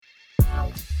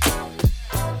Welcome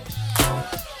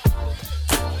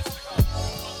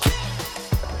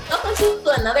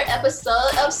to another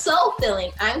episode of Soul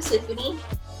Filling. I'm Tiffany.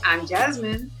 I'm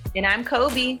Jasmine. And I'm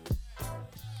Kobe.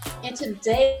 And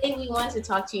today we want to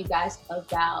talk to you guys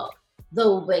about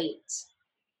the weight.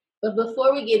 But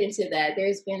before we get into that,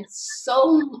 there's been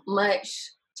so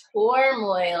much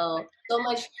turmoil, so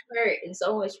much hurt, and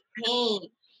so much pain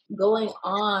going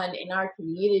on in our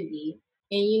community.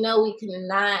 And you know, we could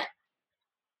not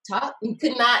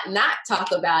not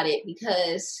talk about it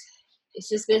because it's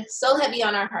just been so heavy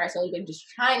on our hearts. So we've been just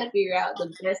trying to figure out the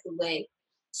best way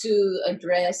to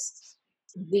address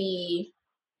I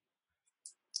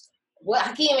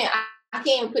can't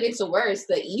even put into words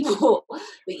the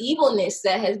evilness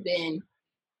that has been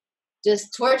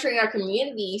just torturing our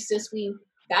community since we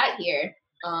got here.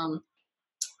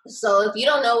 So if you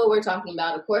don't know what we're talking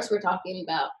about, of course we're talking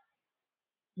about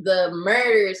the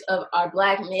murders of our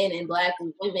Black men and Black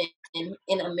women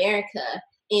in America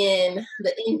and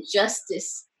the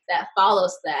injustice that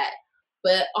follows that,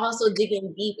 but also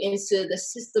digging deep into the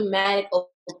systematic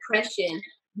oppression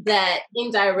that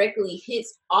indirectly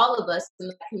hits all of us in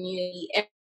the community every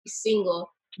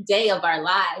single day of our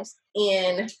lives.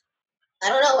 And I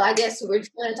don't know, I guess we're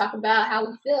just going to talk about how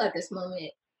we feel at this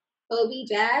moment. Kobe,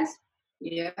 Jazz?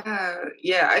 Yeah,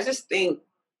 I just think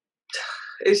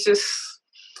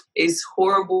it's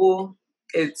horrible.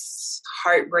 It's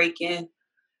heartbreaking.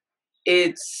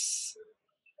 I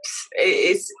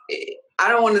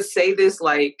don't want to say this,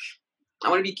 like, I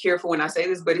want to be careful when I say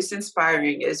this, but it's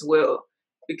inspiring as well,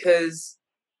 because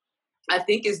I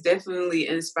think it's definitely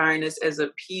inspiring us as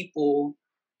a people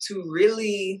to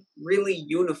really, really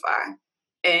unify.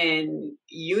 And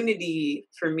unity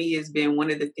for me has been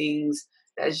one of the things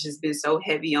that's just been so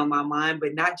heavy on my mind,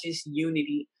 but not just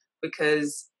unity,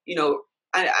 because, you know,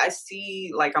 I see,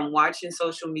 like, I'm watching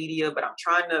social media, but I'm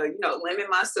trying to, you know, limit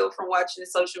myself from watching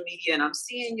social media. And I'm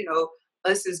seeing, you know,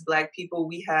 us as Black people,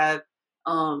 we all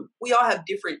have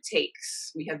different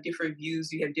takes. We have different views.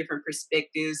 We have different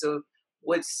perspectives of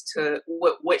what should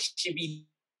be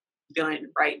done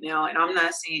right now. And I'm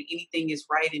not saying anything is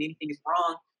right and anything is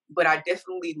wrong, but I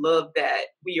definitely love that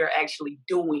we are actually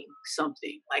doing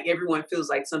something. Like, everyone feels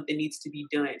like something needs to be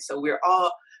done. So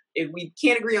if we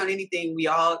can't agree on anything, we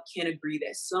all can agree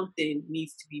that something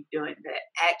needs to be done, that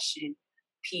action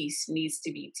piece needs to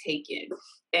be taken.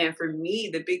 And for me,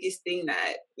 the biggest thing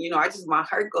that, you know, my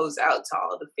heart goes out to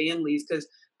all the families, because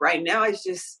right now it's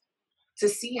just to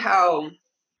see how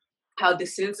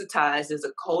desensitized as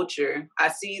a culture. I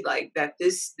see, like, that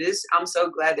this I'm so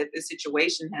glad that this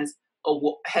situation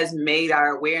has made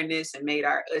our awareness and made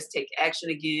us take action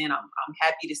again. I'm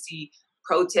happy to see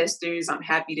protesters. I'm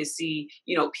happy to see,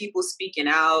 you know, people speaking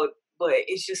out. But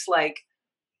it's just like,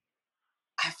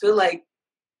 I feel like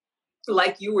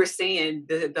you were saying,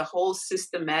 the whole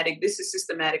this is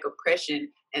systematic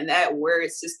oppression, and that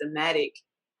word systematic,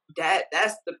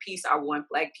 that's the piece I want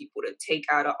Black people to take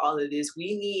out of all of this.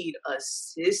 We need a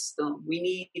system. We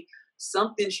need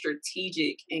something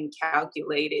strategic and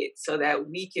calculated so that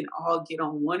we can all get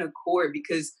on one accord,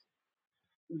 because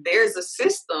there's a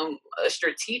system, a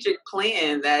strategic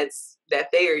plan that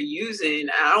they are using.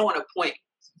 I don't want to point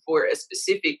for a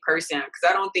specific person, because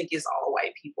I don't think it's all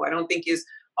white people. I don't think it's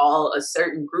all a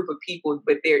certain group of people,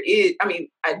 but I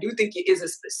do think it is a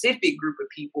specific group of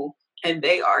people, and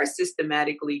they are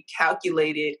systematically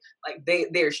calculated. Like,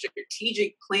 there are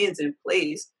strategic plans in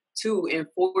place to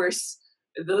enforce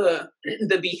the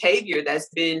behavior that's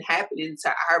been happening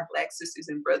to our Black sisters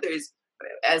and brothers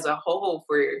as a whole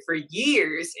for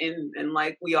years. And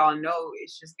like we all know,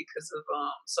 it's just because of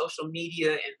social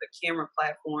media and the camera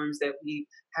platforms that we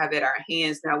have at our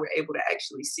hands. Now we're able to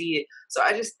actually see it. So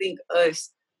I just think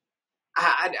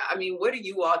I mean, what do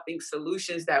you all think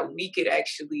solutions that we could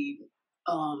actually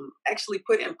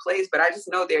put in place? But I just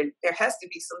know there has to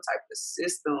be some type of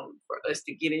system for us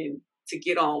to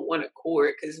get on one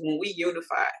accord, because when we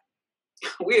unify,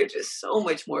 we're just so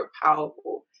much more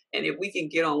powerful. And if we can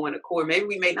get on one accord, maybe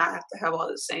we may not have to have all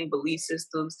the same belief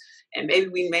systems, and maybe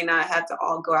we may not have to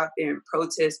all go out there and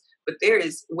protest. But there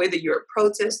is, whether you're a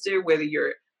protester, whether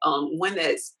you're one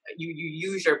that's you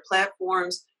use your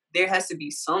platforms, there has to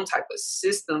be some type of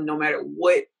system. No matter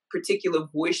what particular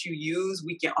voice you use,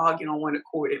 we can all get on one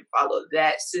accord and follow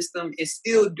that system and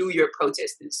still do your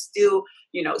protest and still,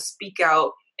 you know, speak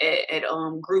out at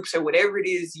groups or whatever it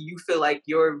is you feel like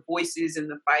your voice is in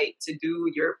the fight to do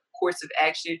your course of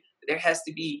action. There has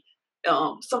to be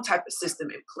some type of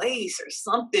system in place or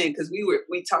something, because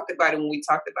we talked about it when we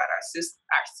talked about our system.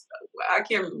 I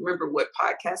can't remember what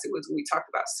podcast it was when we talked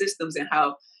about systems and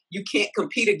how you can't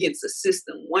compete against a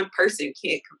system. One person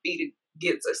can't compete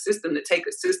gets a system to take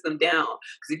a system down.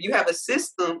 Because if you have a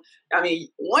system, I mean,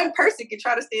 one person can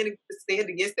try to stand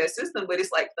against that system, but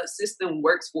it's like a system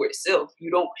works for itself.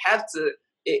 You don't have to.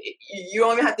 You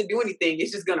don't even have to do anything.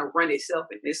 It's just gonna run itself.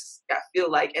 And this, I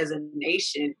feel like, as a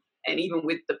nation, and even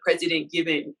with the president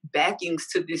giving backings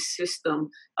to this system,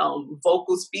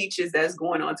 vocal speeches that's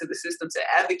going on to the system to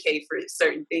advocate for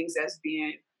certain things that's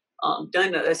being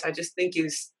done to us, I just think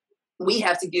we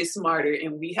have to get smarter,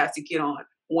 and we have to get on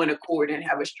one accord and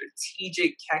have a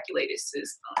strategic, calculated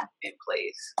system in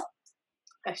place.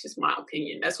 That's just my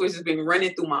opinion. That's what's just been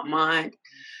running through my mind.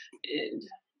 And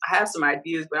I have some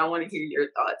ideas, but I want to hear your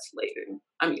thoughts later.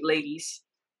 I mean, ladies.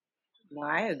 No,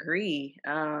 I agree.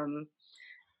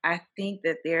 I think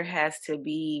that there has to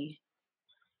be,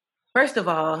 first of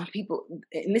all, people,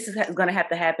 and this is going to have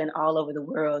to happen all over the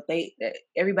world.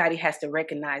 Everybody has to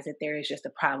recognize that there is just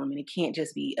a problem, and it can't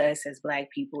just be us as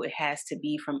Black people. It has to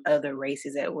be from other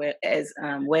races as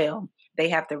well. They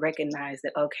have to recognize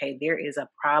that, okay, there is a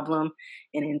problem,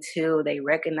 and until they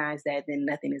recognize that, then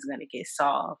nothing is going to get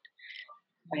solved.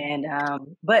 And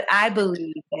but I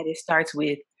believe that it starts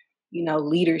with,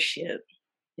 leadership,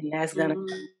 and that's going to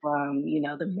come from,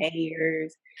 the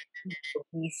mayors, the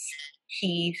police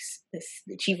chiefs,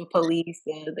 the chief of police,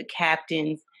 the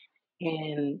captains.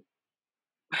 And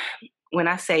when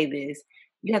I say this,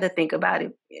 you have to think about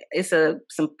it. It's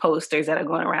some posters that are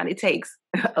going around. It takes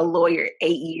a lawyer 8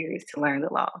 years to learn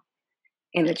the law,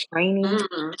 and the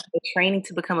training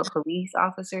to become a police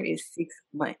officer is 6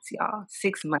 months, y'all.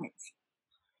 6 months.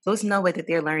 So it's no way that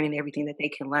they're learning everything that they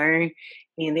can learn,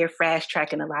 and they're fast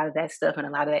tracking a lot of that stuff and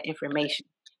a lot of that information.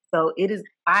 So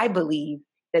I believe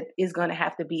that it's going to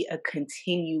have to be a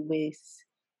continuous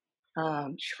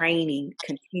training,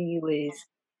 continuous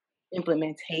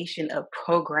implementation of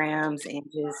programs, and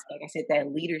just, like I said,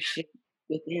 that leadership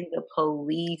within the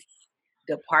police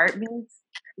departments,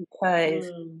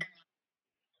 because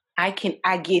I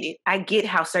get it. I get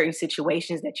how certain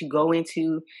situations that you go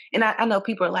into, and I know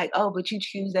people are like, oh, but you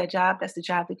choose that job. That's the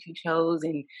job that you chose,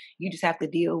 and you just have to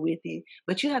deal with it.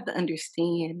 But you have to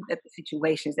understand that the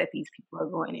situations that these people are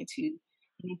going into,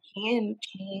 it can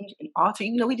change and alter.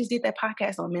 We just did that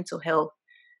podcast on mental health,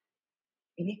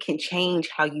 and it can change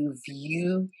how you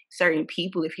view certain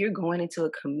people. If you're going into a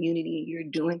community, you're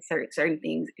doing certain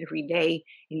things every day,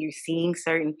 and you're seeing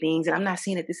certain things, and I'm not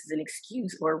saying that this is an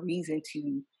excuse or a reason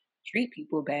to treat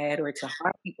people bad or to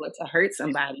harm people or to hurt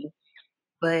somebody,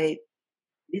 but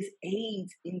this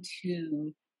aids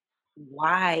into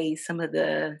why some of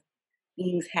the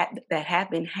things that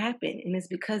happen, and it's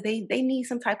because they need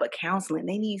some type of counseling.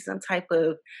 They need some type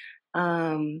of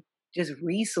just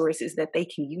resources that they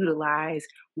can utilize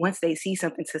once they see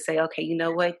something, to say, okay, you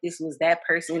know what, this was that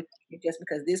person, just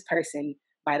because this person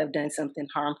might have done something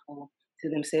harmful to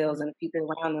themselves and the people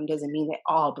around them doesn't mean that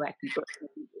all Black people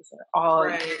are all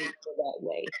that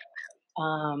way.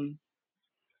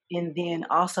 And then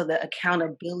also the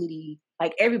accountability,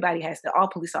 like all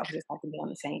police officers have to be on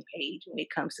the same page when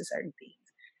it comes to certain things.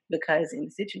 Because in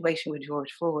the situation with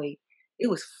George Floyd, it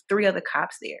was 3 other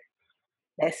cops there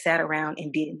that sat around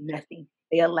and did nothing.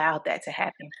 They allowed that to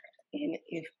happen. And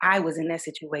if I was in that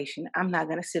situation, I'm not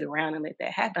going to sit around and let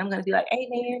that happen. I'm going to be like, hey,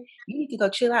 man, you need to go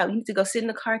chill out. You need to go sit in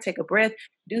the car, take a breath,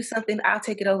 do something. I'll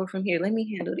take it over from here. Let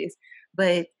me handle this.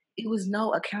 But it was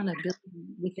no accountability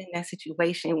within that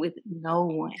situation with no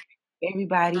one.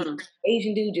 Everybody,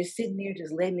 Asian dude just sitting there,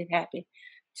 just letting it happen.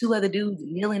 2 other dudes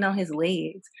kneeling on his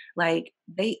legs. Like,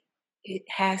 it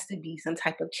has to be some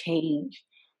type of change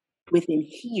within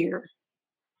here.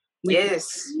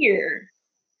 Here,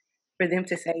 for them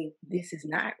to say, this is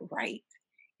not right.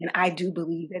 And I do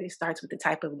believe that it starts with the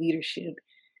type of leadership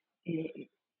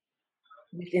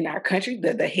within our country,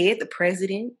 the head, the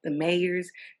president, the mayors,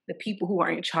 the people who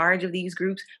are in charge of these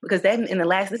groups. Because this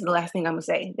is the last thing I'm going to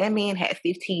say. That man had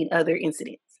 15 other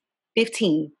incidents.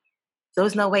 15. So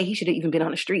there's no way he should have even been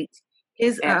on the streets.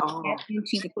 His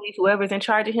chief of police, whoever's in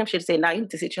charge of him, should have said, you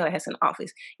need to sit your ass in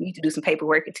office. You need to do some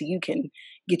paperwork until you can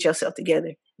get yourself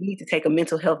together. You need to take a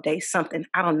mental health day, something.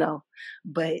 I don't know.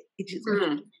 But it just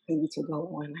continue to go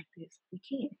on like this. We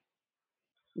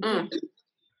can't.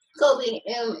 Kobe,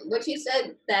 what you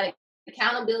said, that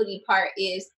accountability part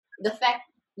is the fact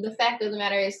of the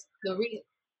matter is the reason.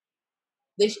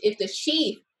 If the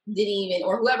chief didn't even,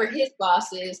 or whoever his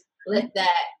boss is, let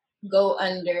that go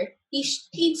under,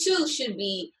 he too should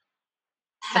be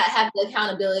have the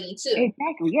accountability too.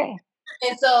 Exactly, yeah.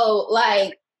 And so,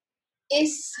 like,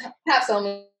 it's have so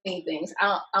many things.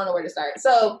 I don't know where to start.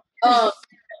 So,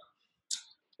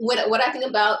 what I think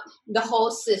about the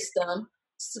whole system,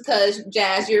 because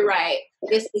Jazz, you're right.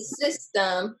 This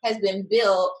system has been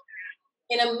built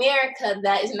in America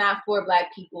that is not for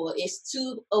Black people. It's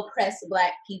to oppress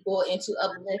Black people and to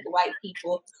uplift white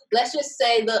people. Let's just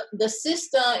say the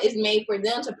system is made for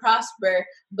them to prosper,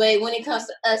 but when it comes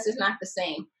to us, it's not the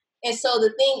same. And so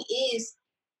the thing is,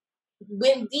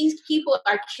 when these people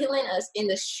are killing us in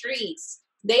the streets,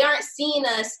 they aren't seeing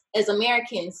us as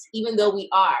Americans, even though we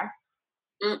are.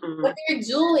 What they're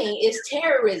doing is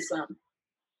terrorism,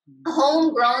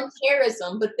 homegrown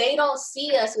terrorism, but they don't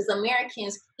see us as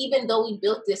Americans, even though we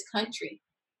built this country.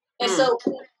 And so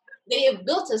they have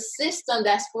built a system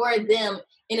that's for them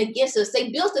and against us.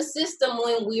 They built a system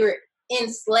when we were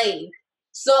enslaved.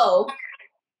 So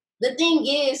the thing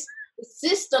is, the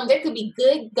system, there could be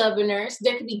good governors,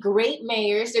 there could be great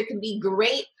mayors, there could be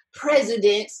great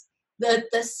presidents.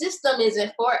 The system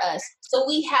isn't for us. So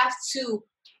we have to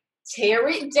tear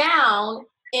it down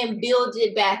and build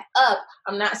it back up.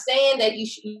 I'm not saying that you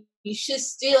should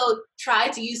still try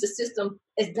to use the system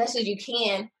as best as you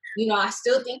can. You know, I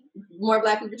still think more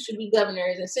Black people should be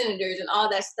governors and senators and all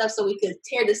that stuff so we could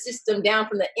tear the system down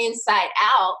from the inside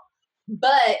out.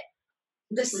 But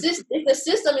if the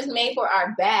system is made for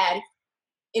our bad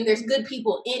and there's good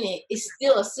people in it, it's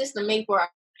still a system made for our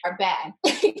bad.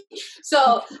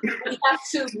 So we have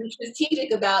to be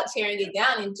strategic about tearing it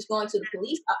down and just going to the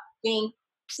police thing.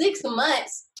 6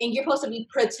 months and you're supposed to be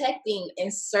protecting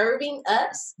and serving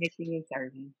us. Protecting and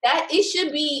serving. That it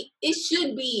should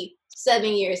be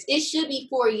 7 years. It should be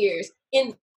 4 years.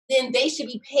 And then they should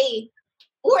be paid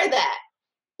for that.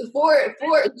 For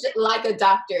like a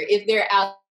doctor if they're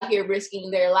out here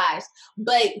risking their lives.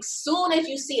 But soon as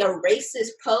you see a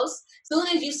racist post, soon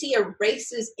as you see a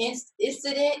racist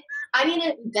incident, I need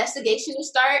an investigation to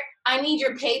start. I need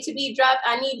your pay to be dropped.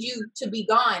 I need you to be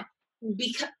gone.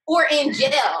 Or in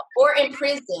jail or in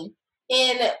prison.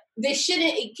 And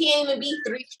it can't even be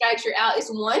 3 strikes you're out.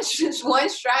 It's one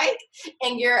strike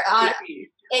and you're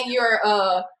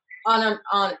on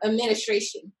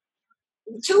administration.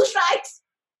 2 strikes,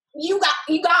 you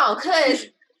gone, because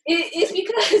it's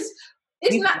because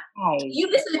it's not you.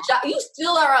 This is a job. You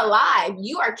still are alive.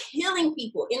 You are killing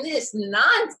people in this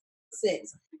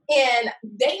nonsense, and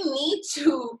we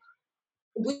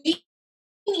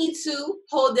need to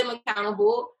hold them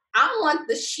accountable. I want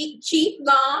the chief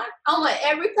gone. I want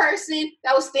every person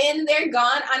that was standing there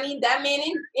gone. I need that man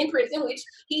in prison, which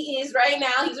he is right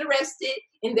now. He's arrested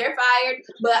and they're fired.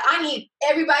 But I need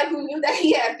everybody who knew that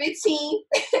he had 15.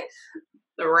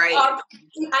 Right.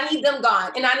 I need them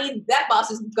gone. And I need that boss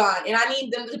is gone. And I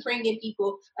need them to bring in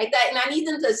people like that. And I need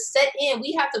them to set in.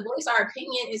 We have to voice our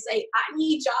opinion and say, I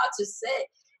need y'all to set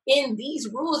in these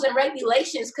rules and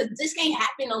regulations because this can't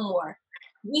happen no more.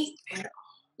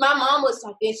 My mom was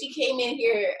talking. She came in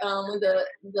here when the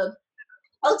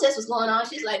protest was going on.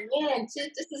 She's like, man,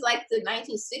 this is like the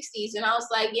 1960s. And I was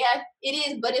like, yeah, it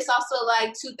is. But it's also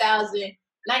like 2000,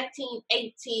 19,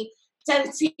 18,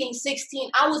 17, 16.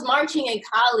 I was marching in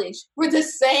college for the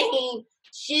same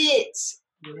shit.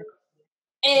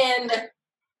 And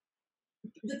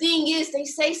the thing is, they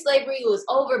say slavery was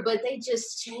over, but they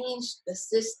just changed the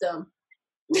system.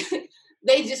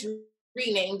 They just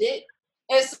renamed it.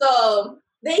 And so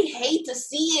they hate to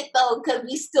see it, though, because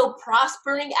we still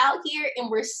prospering out here and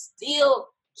we're still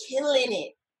killing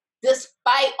it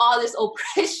despite all this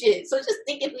oppression. So just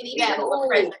think if we didn't have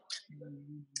oppression.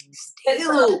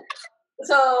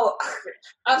 So,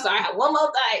 I'm sorry, I have one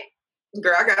more thing.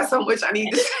 Girl, I got so much I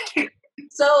need to say.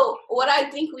 So what I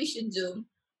think we should do,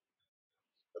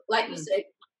 like you said,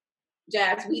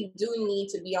 Jazz, we do need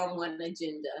to be on one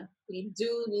agenda. We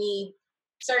do need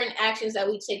certain actions that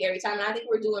we take every time. And I think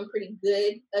we're doing pretty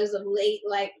good as of late.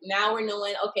 Like now we're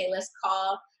knowing, okay, let's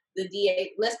call the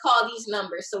DA, let's call these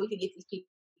numbers so we can get these people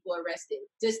arrested.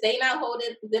 Just they not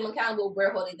holding them accountable,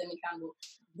 we're holding them accountable.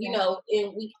 You know,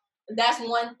 and that's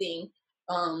one thing.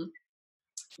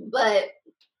 But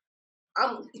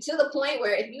I'm to the point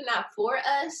where if you're not for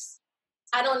us,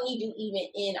 I don't need you even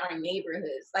in our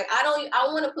neighborhoods. Like I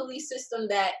want a police system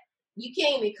that you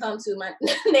can't even come to my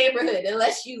neighborhood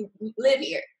unless you live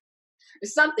here or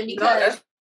something, because that's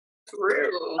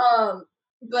real.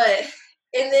 But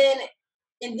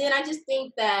and then I just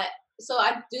think that, so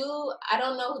I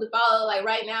don't know who to follow. Like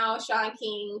right now, Shaun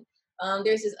King,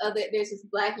 there's this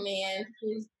Black man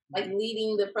who's like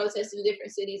leading the protests in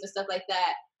different cities and stuff like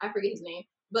that. I forget his name,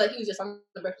 but he was just on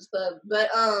the Breakfast Club. But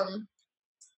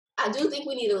I do think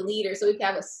we need a leader so we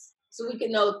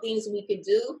can know things we could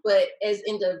do. But as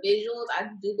individuals, I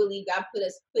do believe God put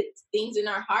things in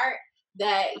our heart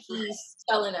that He's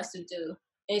telling us to do.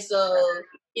 And so,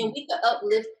 and we could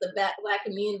uplift the Black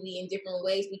community in different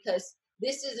ways, because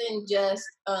this isn't just,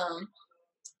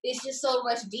 it's just so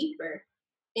much deeper.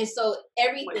 And so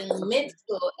everything,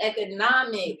 mental,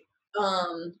 economic,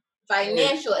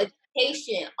 financial,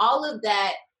 education, all of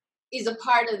that is a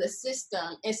part of the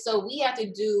system. And so we have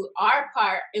to do our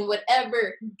part in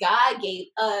whatever God gave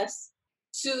us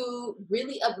to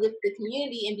really uplift the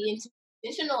community and be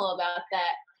intentional about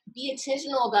that. Be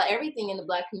intentional about everything in the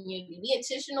Black community. Be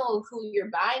intentional of who you're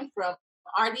buying from.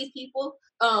 Are these people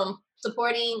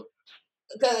supporting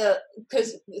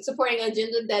supporting an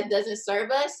agenda that doesn't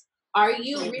serve us? Are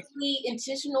you really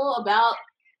intentional about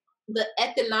the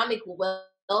economic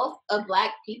wealth of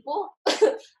Black people?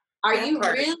 Are you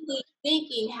really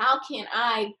thinking, how can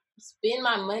I spend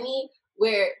my money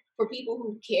for people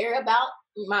who care about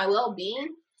my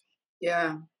well-being?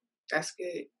 Yeah, that's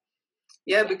good.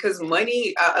 Yeah, because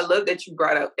money, I love that you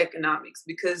brought up economics,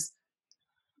 because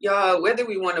y'all, whether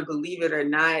we want to believe it or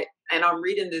not, and I'm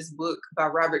reading this book by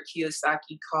Robert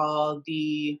Kiyosaki called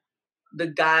The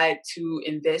Guide to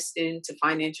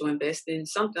Financial Investing,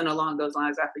 something along those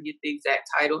lines. I forget the exact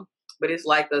title, but it's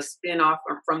like a spinoff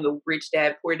from the Rich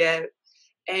Dad, Poor Dad.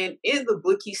 And in the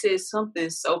book, he says something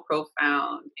so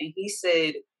profound. And he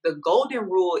said, the golden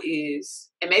rule is,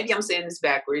 and maybe I'm saying this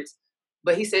backwards,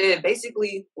 but he said,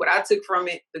 basically, what I took from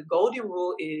it, the golden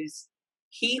rule is,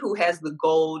 he who has the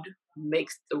gold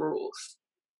makes the rules.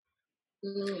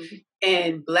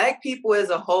 And Black people as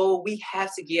a whole, we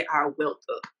have to get our wealth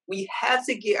up. We have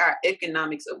to get our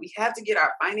economics up. We have to get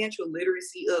our financial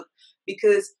literacy up,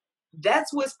 because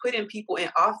that's what's putting people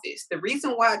in office. The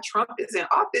reason why Trump is in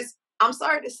office, I'm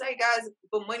sorry to say, guys,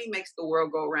 but money makes the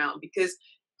world go round, because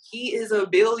he is a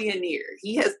billionaire.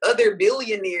 He has other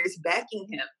billionaires backing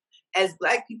him. As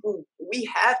Black people, we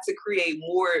have to create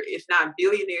more, if not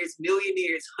billionaires,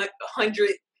 millionaires,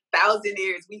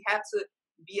 100,000aires. We have to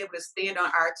be able to stand on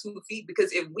our 2 feet,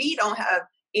 because if we don't have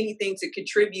anything to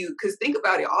contribute, because think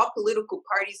about it, all political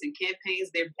parties and campaigns,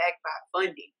 they're backed by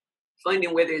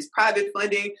funding, whether it's private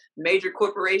funding, major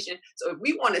corporation. So if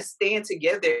we want to stand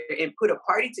together and put a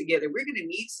party together, we're going to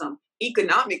need some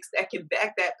economics that can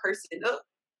back that person up,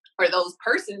 or those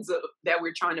persons that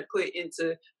we're trying to put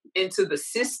into the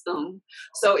system.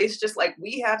 So it's just like,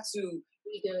 we have to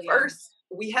first,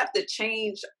 we have to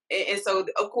change. And so,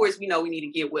 of course, we know we need to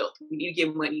get wealth. We need to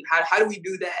get money. How do we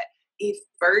do that?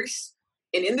 First,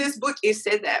 and in this book, it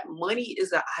said that money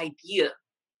is an idea.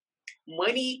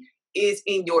 Money is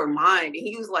in your mind. And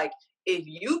he was like, if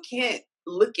you can't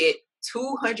look at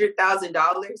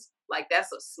 $200,000 like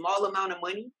that's a small amount of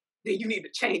money, then you need to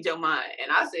change your mind.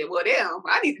 And I said, well, damn,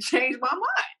 I need to change my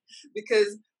mind,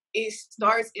 because it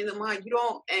starts in the mind. You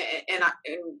don't, and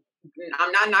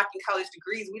I'm not knocking college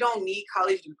degrees. We don't need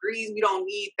college degrees. We don't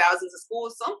need thousands of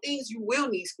schools. Some things you will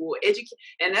need school, educate.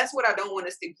 And that's what I don't want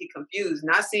us to get confused.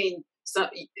 Not saying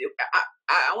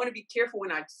I want to be careful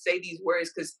when I say these words,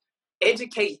 because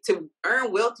educate, to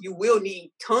earn wealth, you will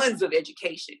need tons of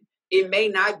education. It may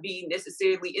not be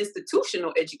necessarily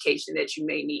institutional education that you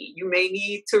may need. You may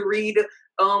need to read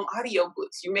audio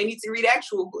books. You may need to read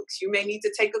actual books. You may need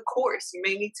to take a course. You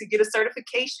may need to get a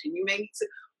certification. You may need to,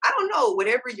 I don't know,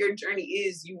 whatever your journey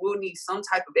is, you will need some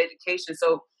type of education.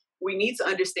 So we need to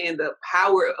understand the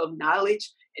power of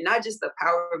knowledge, and not just the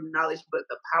power of knowledge, but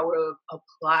the power of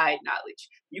applied knowledge.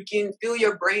 You can fill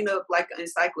your brain up like an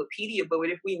encyclopedia, but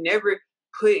if we never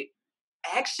put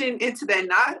action into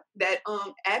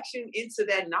action into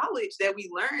that knowledge that we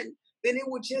learn, then it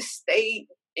will just stay,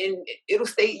 and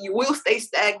you will stay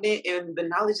stagnant, and the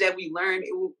knowledge that we learn,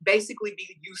 it will basically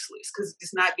be useless because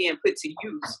it's not being put to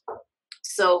use.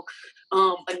 So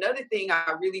another thing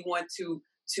I really want to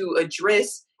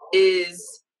address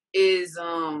is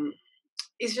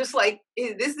it's just like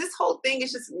this whole thing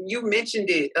is just, you mentioned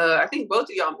it, I think both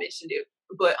of y'all mentioned it,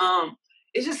 but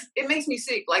it makes me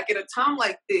sick. Like, at a time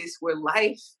like this where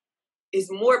life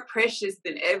is more precious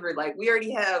than ever, like we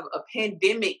already have a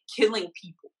pandemic killing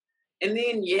people, and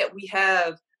then yet we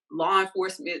have law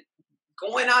enforcement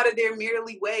going out of their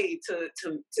merely way to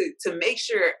make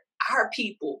sure our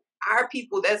people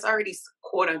that's already,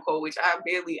 quote unquote, which I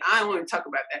don't want to talk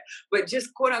about that, but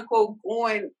just quote unquote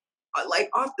going like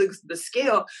off the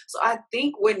scale. So I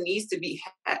think what needs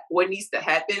to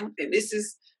happen, and this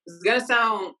is gonna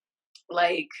sound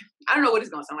like, I don't know what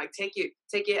it's gonna sound like. Take it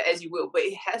as you will, but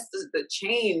the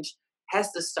change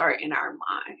has to start in our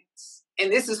minds.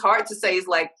 And this is hard to say. It's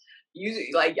like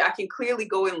I can clearly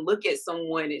go and look at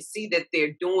someone and see that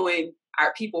they're doing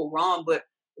our people wrong, but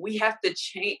we have to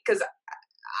change. Because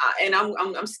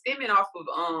I'm stemming off of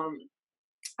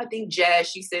I think Jazz,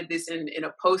 she said this in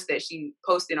a post that she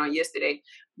posted on yesterday.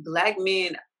 Black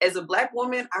men, as a Black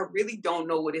woman, I really don't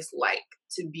know what it's like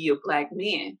to be a Black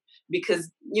man, because,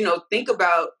 think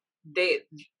about they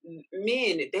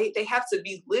have to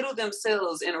belittle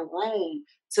themselves in a room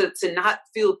to not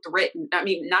feel threatened. I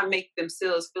mean, not make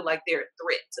themselves feel like they're a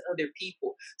threat to other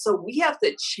people. So we have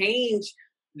to change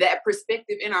that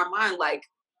perspective in our mind. Like,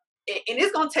 and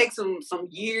it's gonna take some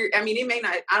years. I mean, it may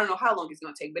not. I don't know how long it's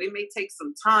gonna take, but it may take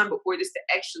some time before this to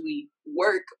actually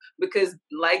work. Because,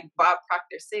 like Bob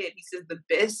Proctor said, he says the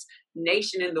best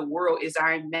nation in the world is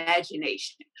our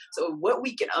imagination. So what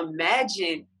we can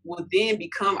imagine will then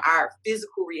become our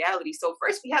physical reality. So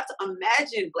first, we have to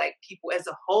imagine Black people as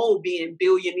a whole being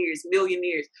billionaires,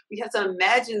 millionaires. We have to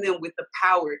imagine them with the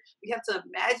power. We have to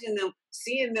imagine them,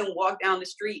 seeing them walk down the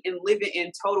street and living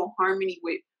in total harmony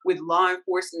with law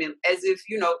enforcement, as if,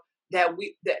 you know, that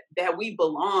we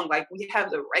belong, like we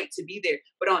have the right to be there.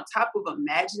 But on top of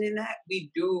imagining that, we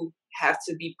do have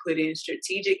to be put in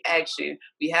strategic action.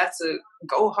 We have to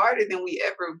go harder than we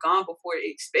ever gone before,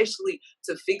 especially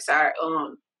to fix our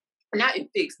not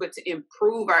fix, but to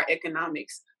improve our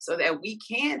economics so that we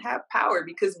can have power,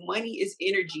 because money is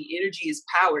energy. Energy is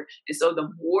power. And so the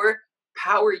more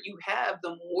power you have,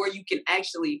 the more you can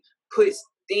actually put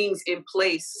things in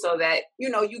place so that, you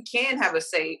know, you can have a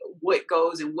say what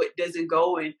goes and what doesn't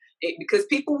go. And because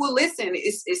people will listen.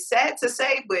 It's sad to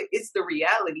say, but it's the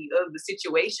reality of the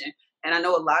situation. And I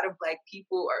know a lot of Black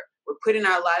people we're putting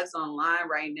our lives online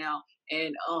right now.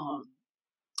 And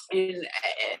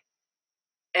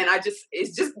I just,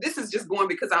 this is just going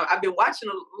because I've been watching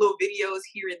little videos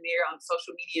here and there on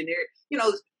social media, and they're, you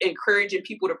know, encouraging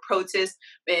people to protest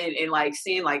and like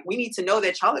saying, like, we need to know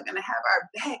that y'all are going to have our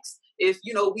backs if,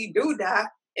 you know, we do die.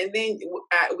 And then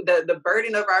the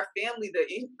burden of our family,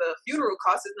 the funeral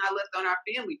cost is not left on our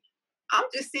family. I'm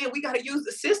just saying we got to use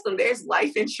the system. There's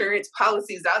life insurance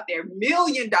policies out there, $1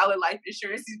 million life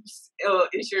insurance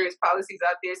policies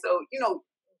out there. So, you know,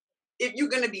 if you're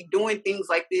going to be doing things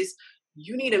like this,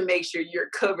 you need to make sure you're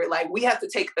covered. Like, we have to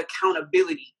take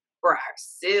accountability for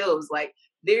ourselves. Like,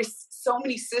 there's so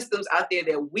many systems out there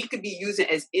that we could be using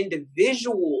as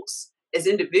individuals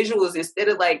instead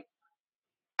of, like,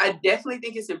 I definitely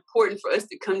think it's important for us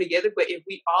to come together. But if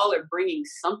we all are bringing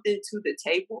something to the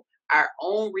table, our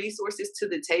own resources to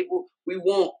the table, we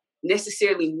won't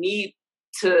necessarily need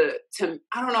to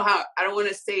I don't know how, I don't want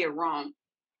to say it wrong.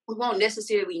 We won't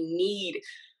necessarily need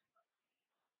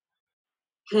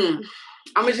I'm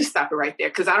gonna just stop it right there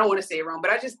because I don't want to say it wrong,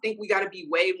 but I just think we got to be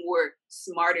way more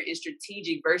smarter and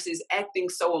strategic versus acting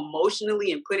so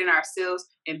emotionally and putting ourselves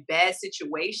in bad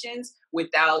situations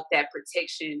without that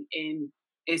protection and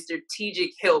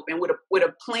strategic help, and with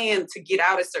a plan to get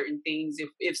out of certain things.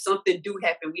 If something do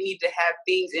happen, we need to have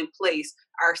things in place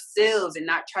ourselves and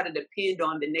not try to depend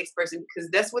on the next person, because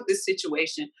that's what this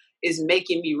situation is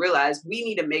making me realize. We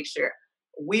need to make sure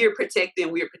we're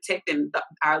protecting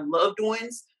our loved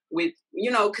ones with,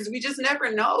 you know, because we just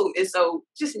never know. And so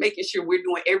just making sure we're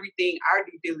doing everything, our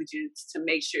due diligence, to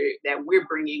make sure that we're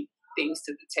bringing things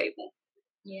to the table.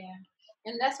 Yeah.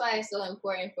 And that's why it's so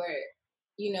important for,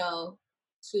 you know,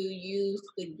 to use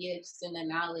the gifts and the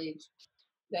knowledge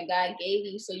that God gave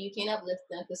you so you can uplift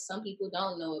them, because some people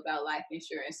don't know about life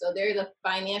insurance. So there's a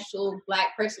financial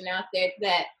Black person out there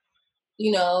that,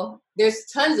 you know, there's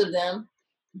tons of them,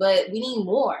 but we need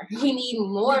more. We need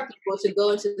more people to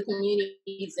go into the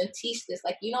communities and teach this.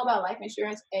 Like, you know about life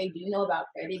insurance? Hey, do you know about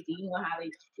credit? Do you know how to,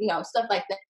 you know, stuff like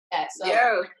that. So,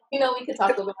 Yeah. you know, we could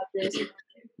talk about this.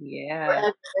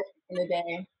 Yeah. In the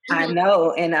day. I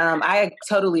know. And I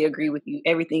totally agree with you,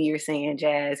 everything you're saying,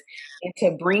 Jazz. And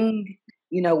to bring,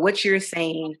 you know, what you're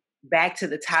saying back to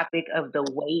the topic of the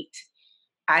wait,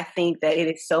 I think that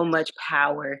it is so much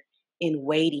power in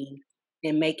waiting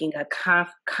and making a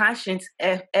conscious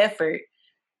effort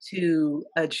to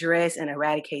address and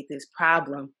eradicate this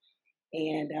problem.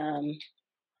 And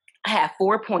I have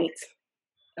 4 points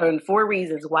and 4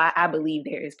 reasons why I believe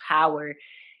there is power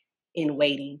in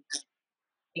waiting.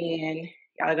 And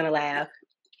y'all are going to laugh,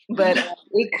 but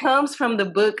it comes from the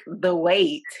book, The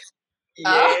Wait.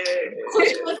 Yeah.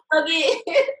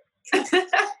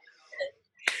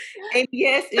 And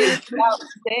yes, it is about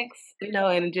sex, you know,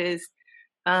 and just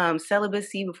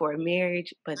celibacy before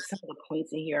marriage, but some of the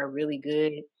points in here are really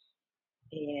good,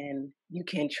 and you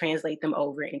can translate them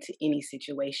over into any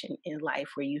situation in life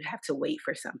where you have to wait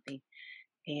for something.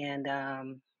 And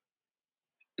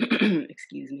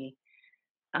excuse me,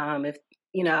 if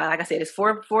you know, like I said, it's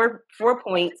four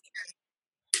points.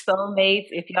 Soulmates,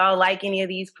 if y'all like any of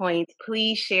these points,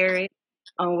 please share it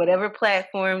on whatever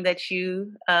platform that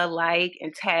you like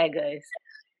and tag us.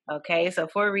 Okay, so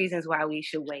 4 reasons why we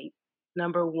should wait.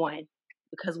 Number 1,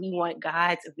 because we want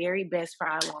God's very best for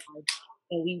our lives,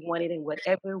 and we want it in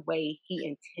whatever way He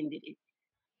intended it.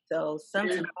 So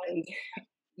sometimes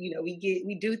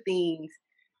we do things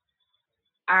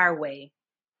our way,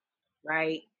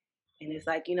 right? And it's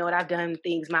like, you know what, I've done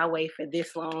things my way for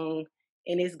this long,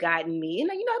 and it's gotten me, and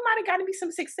it might have gotten me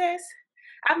some success.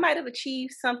 I might have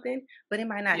achieved something, but it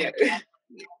might not have lasted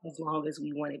as long as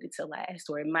we wanted it to last,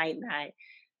 or it might not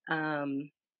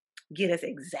get us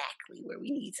exactly where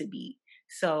we need to be.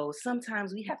 So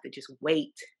sometimes we have to just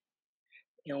wait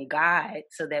on God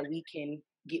so that we can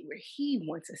get where He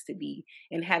wants us to be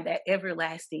and have that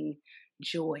everlasting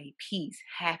joy, peace,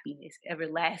 happiness,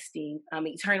 everlasting,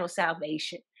 eternal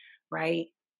salvation, right?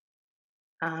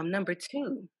 Number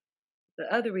two, the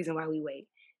other reason why we wait,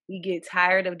 we get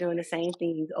tired of doing the same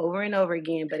things over and over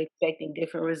again, but expecting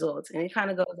different results. And it kind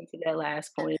of goes into that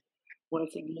last point.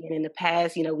 Once again, in the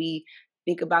past, we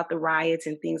think about the riots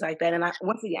and things like that. And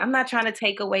once again, I'm not trying to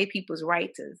take away people's right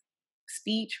to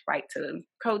speech, right to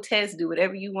protest, do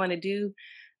whatever you want to do.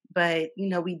 But,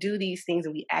 we do these things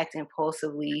and we act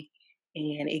impulsively,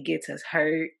 and it gets us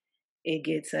hurt. It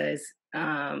gets us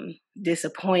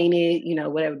disappointed,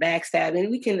 whatever, backstabbing.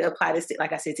 We can apply this,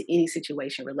 like I said, to any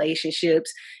situation,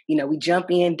 relationships. We jump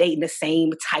in dating the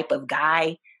same type of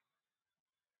guy.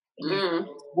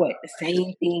 What? The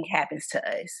same thing happens to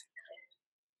us.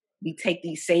 We take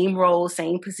these same roles,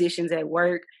 same positions at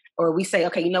work, or we say,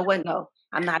 okay, you know what? No,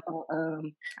 I'm not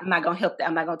gonna help that.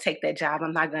 I'm not gonna take that job.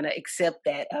 I'm not gonna accept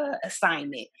that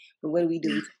assignment. But what do? We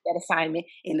take that assignment,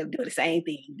 end up doing the same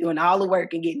thing, doing all the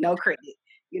work and getting no credit.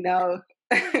 It's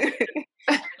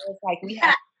like we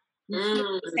have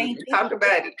the same thing talk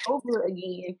about it over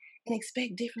again and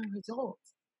expect different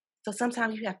results. So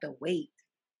sometimes you have to wait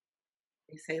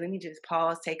and say, let me just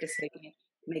pause, take a second,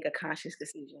 make a conscious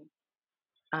decision.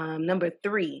 Number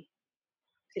three,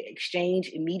 to exchange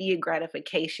immediate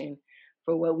gratification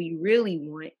for what we really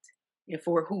want and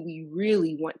for who we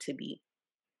really want to be.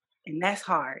 And that's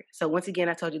hard. So once again,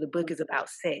 I told you the book is about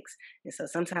sex. And so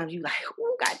sometimes you like,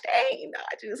 oh, God dang,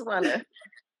 I just want to,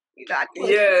 I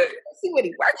see what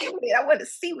he's working with. I want to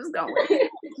see what's going on,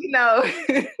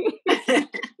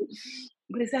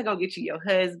 But is that going to get you your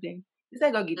husband? Is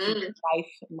that going to get you your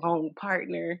lifelong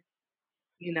partner?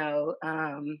 You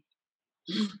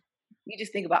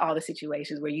just think about all the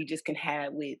situations where you just can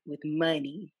have with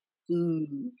money,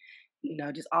 food,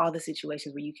 just all the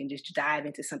situations where you can just dive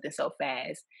into something so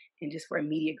fast and just for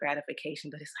immediate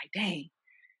gratification. But it's like, dang,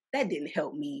 that didn't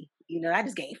help me. I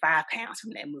just gained 5 pounds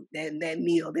from that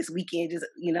meal this weekend, just,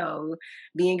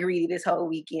 being greedy this whole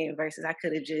weekend versus I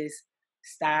could have just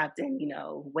stopped and,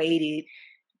 waited,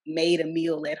 made a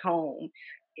meal at home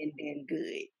and been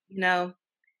good,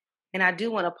 And I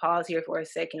do want to pause here for a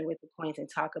second with the points and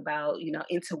talk about,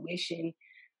 intuition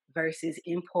versus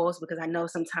impulse, because I know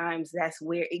sometimes that's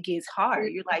where it gets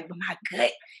hard. You're like, but my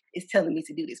gut is telling me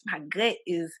to do this. My gut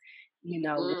is,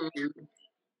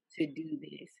 to do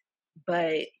this.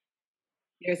 But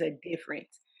there's a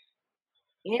difference.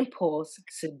 Impulse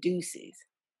seduces.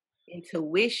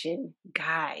 Intuition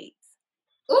guides.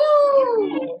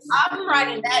 Ooh, I'm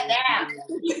writing that down.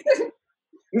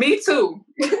 Me too.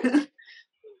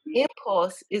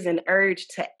 Impulse is an urge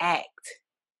to act.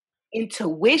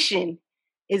 Intuition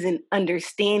is an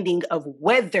understanding of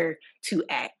whether to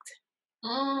act.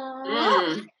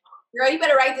 Girl, you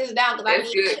better write this down because I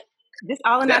need it. That's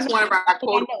one of our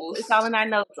quotables. It's all in our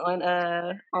notes on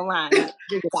online. All right.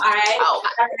 That's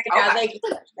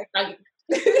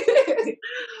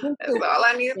all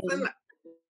I need to know.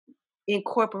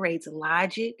 Incorporates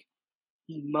logic,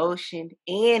 emotion,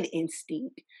 and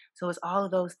instinct. So it's all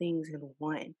of those things in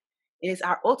one. It's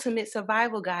our ultimate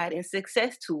survival guide and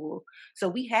success tool. So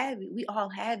we have it, we all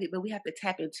have it, but we have to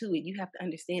tap into it. You have to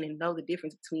understand and know the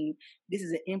difference between this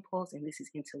is an impulse and this is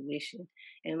intuition.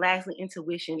 And lastly,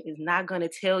 intuition is not going to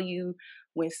tell you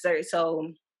when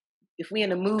so if we're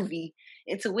in a movie,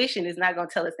 intuition is not going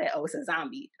to tell us that, oh, it's a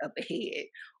zombie up ahead,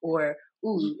 or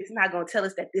it's not going to tell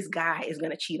us that this guy is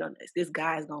going to cheat on us. This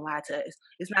guy is going to lie to us.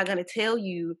 It's not going to tell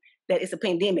you that it's a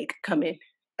pandemic coming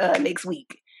next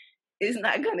week. It's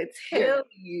not going to tell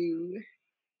you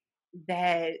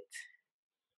that,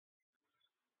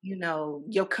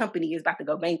 your company is about to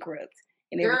go bankrupt.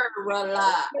 And Girl, you know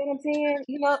what I'm saying?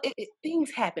 Things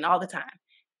happen all the time.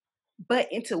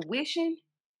 But intuition,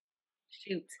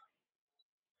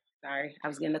 sorry, I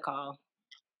was getting a call.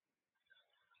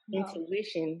 No.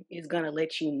 Intuition is going to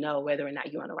let you know whether or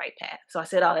not you're on the right path. So I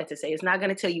said all that to say it's not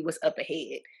going to tell you what's up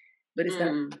ahead, but it's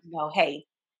going to know, hey,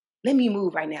 let me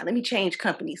move right now. Let me change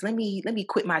companies. Let me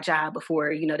quit my job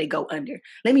before, they go under.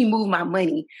 Let me move my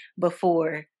money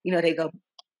before, they go.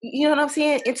 You know what I'm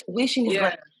saying? Intuition is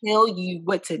going to tell you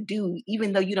what to do,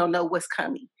 even though you don't know what's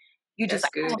coming. You're just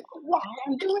like, oh, why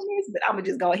I'm doing this, but I'm going to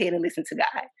just go ahead and listen to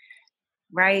God.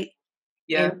 right?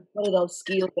 Yeah. And one of those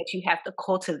skills that you have to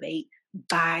cultivate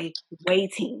by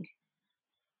waiting.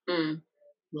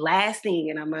 Last thing,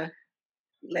 and I'm gonna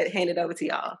hand it over to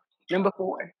y'all. Number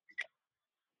 4,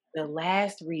 the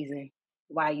last reason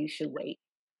why you should wait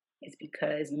is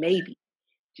because maybe,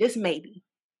 just maybe,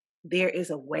 there is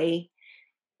a way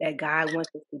that God wants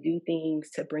us to do things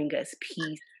to bring us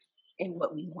peace in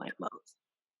what we want most.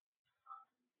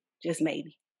 Just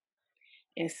maybe.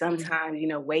 And sometimes,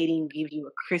 waiting gives you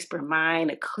a crisper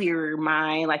mind, a clearer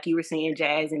mind, like you were saying,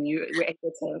 Jazz, and you were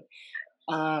able to.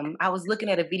 I was looking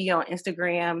at a video on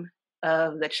Instagram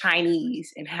of the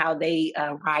Chinese and how they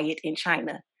riot in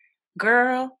China.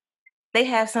 Girl, they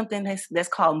have something that's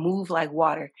called Move Like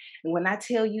Water. And when I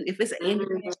tell you, if it's an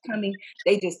ambulance coming,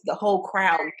 the whole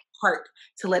crowd park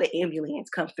to let an ambulance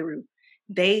come through.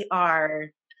 They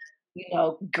are,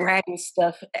 grabbing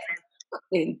stuff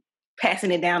and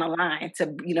passing it down a line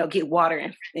to, get water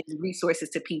and resources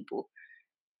to people.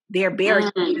 They're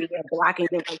barricading, they're blocking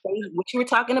them. Like what you were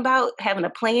talking about, having a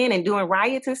plan and doing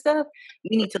riots and stuff,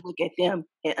 we need to look at them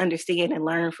and understand and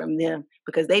learn from them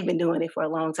because they've been doing it for a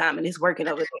long time and it's working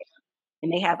over there.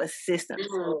 And they have a system.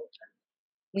 So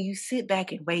when you sit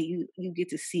back and wait, you get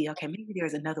to see, okay, maybe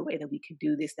there's another way that we could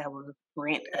do this that will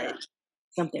grant us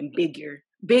something bigger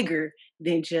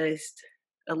than just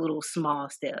a little small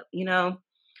step,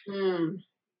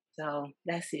 So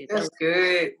that's it. That's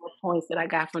good. Points that I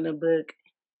got from the book.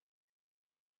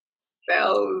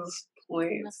 Those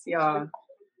points, y'all.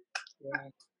 Yeah.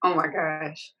 Oh my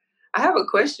gosh. I have a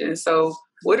question. So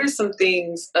what are some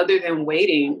things other than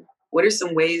waiting? What are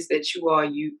some ways that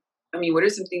what are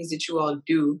some things that you all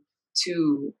do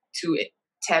to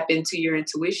tap into your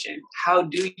intuition? How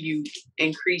do you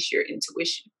increase your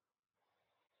intuition?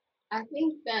 I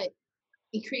think that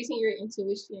increasing your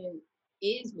intuition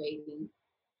is waiting.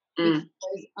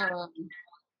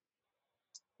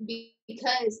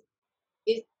 Because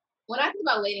when I think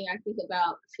about waiting, I think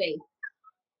about faith.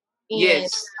 And,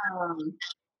 yes.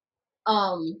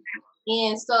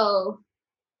 And so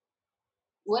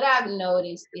what I've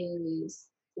noticed is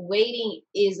waiting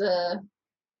is a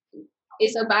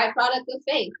byproduct of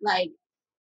faith. Like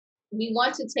we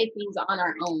want to take things on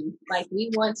our own. Like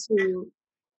we want to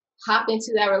hop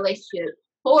into that relationship,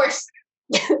 force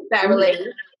that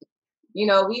relationship. We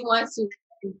want to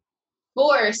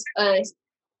force us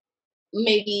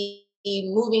maybe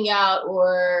moving out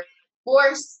or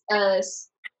force us.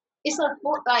 It's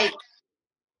like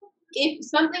if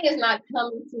something is not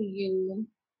coming to you,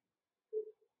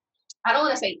 I don't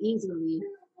want to say easily.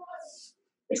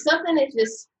 If something is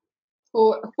just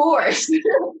forced,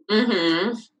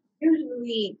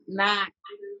 usually not.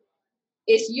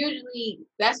 That's usually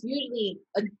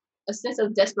a sense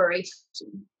of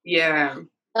desperation. Yeah.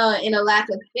 And a lack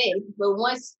of faith. But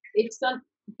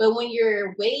when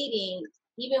you're waiting,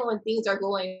 even when things are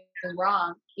going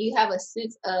wrong, you have a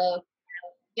sense of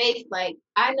faith. Like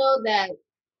I know that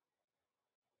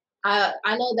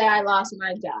I lost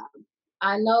my job.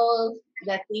 I know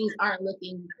that things aren't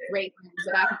looking great for me,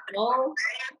 but I know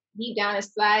deep down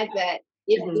inside that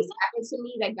if this happens to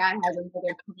me, that God has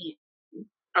another plan.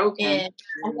 Okay. And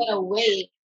I'm gonna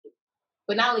wait,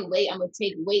 but not only wait, I'm gonna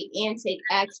take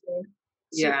action.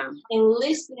 And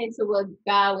listening to what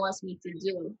God wants me to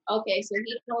do. Okay, so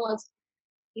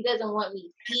He doesn't want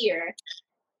me here.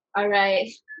 All right.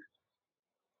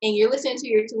 And you're listening to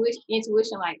your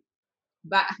intuition, like,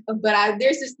 but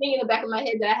there's this thing in the back of my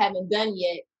head that I haven't done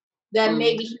yet that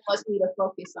maybe He wants me to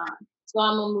focus on. So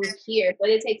I'm gonna move here. But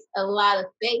it takes a lot of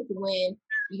faith when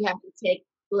you have to take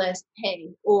less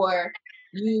pay, or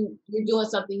you're doing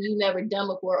something you never done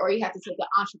before, or you have to take an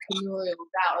entrepreneurial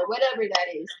route, or whatever that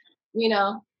is. And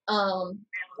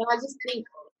I just think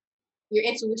your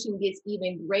intuition gets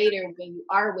even greater when you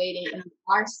are waiting and you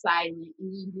are silent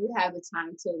and you do have the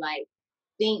time to like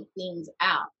think things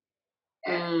out.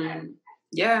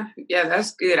 Yeah,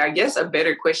 that's good. I guess a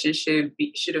better question should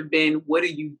have been, what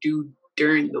do you do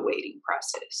during the waiting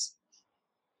process?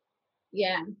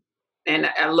 Yeah. And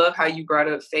I love how you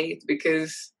brought up faith,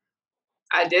 because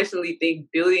I definitely think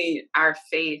building our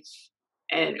faith,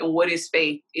 and what is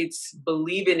faith? It's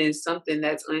believing in something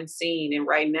that's unseen. And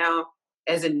right now,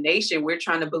 as a nation, we're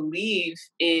trying to believe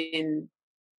in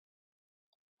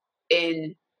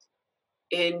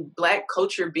Black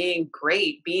culture being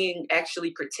great, being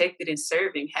actually protected and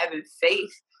serving, having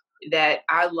faith that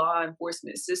our law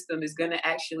enforcement system is going to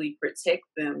actually protect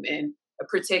them and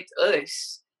protect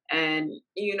us. And,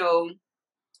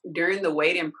 during the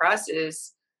waiting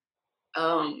process,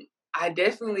 I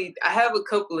have a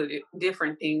couple of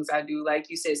different things I do. Like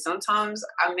you said, sometimes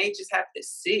I may just have to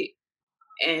sit,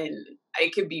 and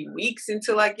it could be weeks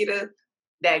until I get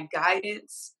that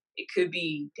guidance. It could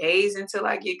be days until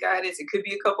I get guidance. It could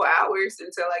be a couple hours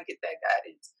until I get that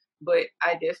guidance. But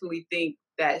I definitely think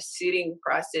that sitting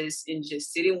process and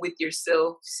just sitting with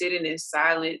yourself, sitting in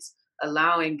silence,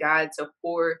 allowing God to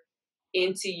pour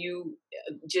into you,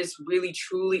 just really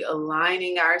truly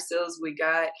aligning ourselves with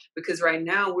God. Because right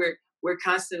now we're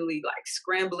constantly like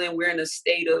scrambling. We're in a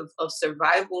state of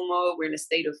survival mode. We're in a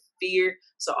state of fear.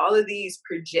 So all of these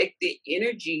projected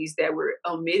energies that we're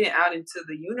emitting out into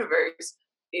the universe,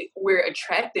 we're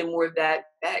attracting more of that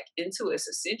back into us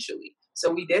essentially. So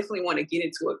we definitely want to get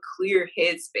into a clear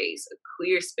headspace, a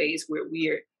clear space where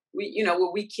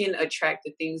where we can attract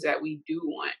the things that we do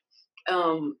want.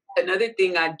 Another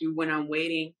thing I do when I'm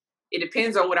waiting, it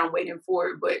depends on what I'm waiting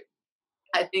for, but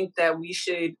I think that we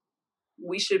should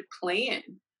plan,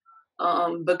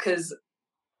 because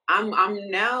I'm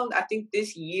now, I think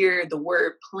this year the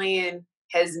word plan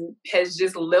has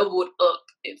just leveled up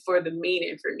for the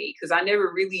meaning for me, because I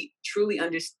never really truly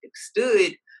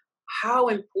understood how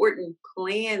important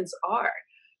plans are.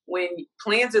 When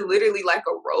plans are literally like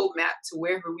a roadmap to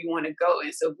wherever we want to go,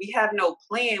 and so if we have no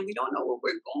plan, we don't know where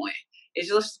we're going.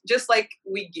 It's just like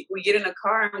we get in a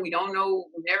car and we don't know,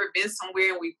 we've never been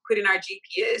somewhere, and we put in our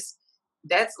GPS.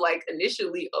 That's like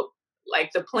initially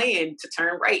like the plan to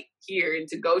turn right here and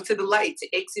to go to the light to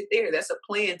exit there. That's a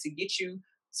plan to get you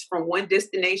from one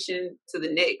destination to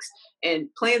the next. And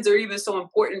plans are even so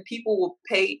important. People will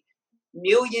pay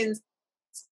millions,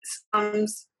 some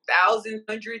thousands,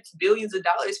 hundreds, billions of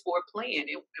dollars for a plan.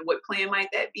 And what plan might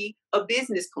that be? A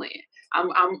business plan.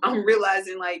 I'm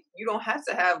realizing, like, you don't have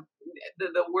to have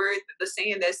the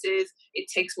saying that says it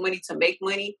takes money to make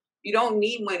money. You don't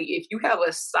need money. If you have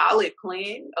a solid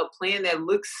plan, a plan that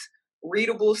looks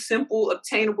readable, simple,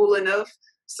 obtainable enough,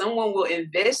 someone will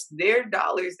invest their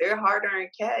dollars, their hard-earned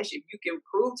cash, if you can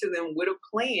prove to them with a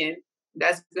plan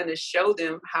that's going to show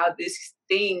them how this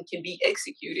thing can be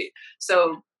executed.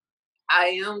 So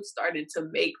I am starting to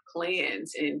make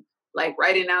plans, and like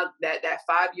writing out that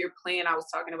 5-year plan I was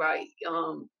talking about.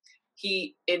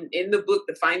 He in the book,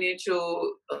 The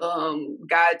Financial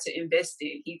Guide to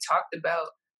Investing, he talked about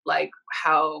like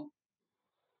how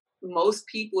most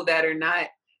people that are not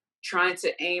trying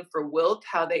to aim for wealth,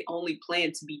 how they only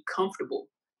plan to be comfortable,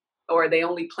 or they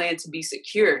only plan to be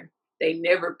secure. They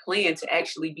never plan to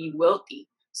actually be wealthy.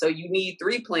 So you need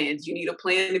 3 plans. You need a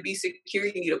plan to be secure,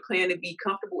 you need a plan to be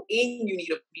comfortable, and you need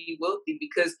to be wealthy,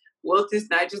 because wealth is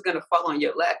not just going to fall on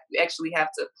your lap. You actually have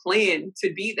to plan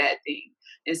to be that thing.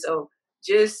 And so,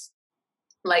 just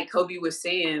like Kobe was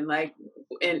saying, like,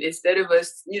 and instead of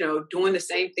us, doing the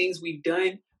same things we've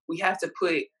done, we have to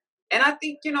put, and I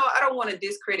think, I don't want to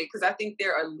discredit, because I think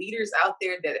there are leaders out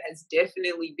there that has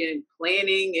definitely been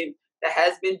planning, and that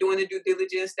has been doing the due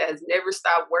diligence, that has never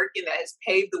stopped working, that has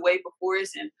paved the way before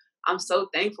us. And I'm so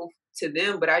thankful to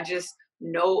them. But I just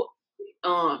know,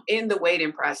 in the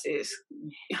waiting process,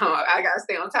 I gotta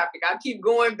stay on topic. I keep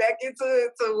going back into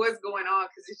what's going on,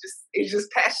 because it's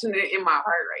just passionate in my heart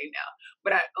right now.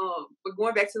 But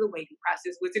going back to the waiting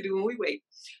process, what to do when we wait,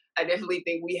 I definitely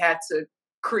think we have to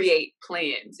create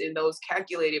plans, and those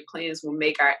calculated plans will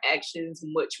make our actions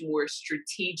much more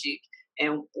strategic.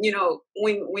 And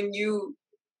when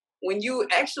you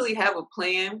actually have a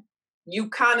plan, you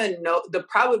kind of know the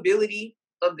probability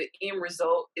of the end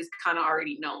result is kind of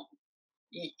already known.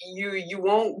 You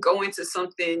won't go into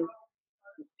something,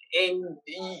 and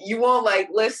you won't, like,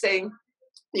 let's say,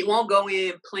 you won't go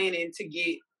in planning to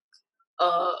get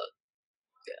uh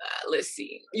let's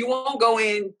see, you won't go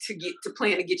in to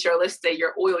plan to get your, let's say,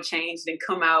 your oil changed and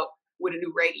come out with a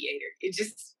new radiator.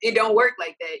 It don't work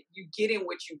like that. You get in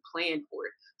what you planned for.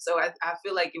 So I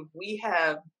feel like if we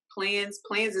have plans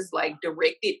is like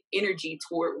directed energy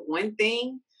toward one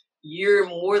thing, you're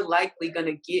more likely going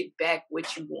to get back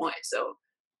what you want. So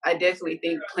I definitely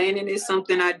think planning is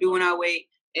something I do when I wait,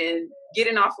 and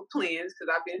getting off of plans,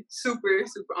 because I've been super,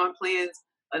 super on plans.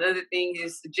 Another thing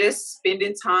is just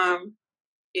spending time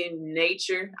in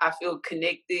nature. I feel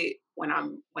connected when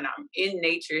I'm in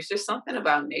nature. It's just something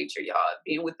about nature, y'all.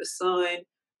 Being with the sun,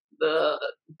 the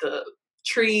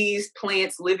trees,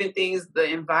 plants, living things, the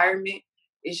environment.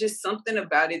 It's just something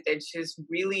about it that just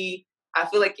really, I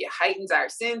feel like it heightens our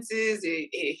senses.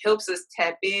 It helps us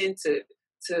tap into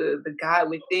the God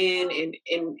within, and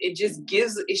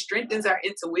it strengthens our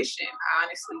intuition, I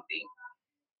honestly think.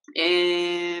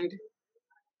 And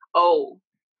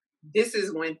this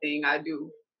is one thing I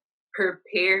do: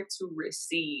 prepare to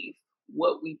receive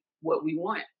what we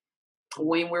want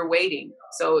when we're waiting.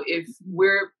 So if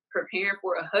we're preparing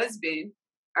for a husband,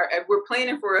 or if we're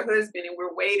planning for a husband and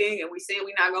we're waiting and we say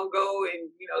we're not gonna go and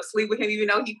sleep with him even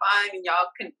though he's fine and y'all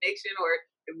connection, or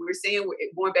if we're saying,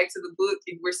 going back to the book,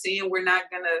 if we're saying we're not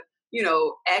gonna,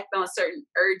 act on certain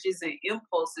urges and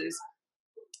impulses,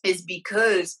 it's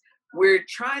because we're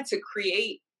trying to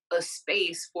create a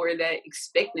space for that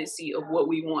expectancy of what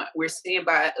we want. We're saying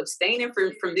by abstaining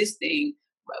from this thing,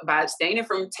 by abstaining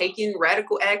from taking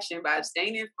radical action, by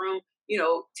abstaining from,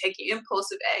 taking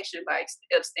impulsive action, by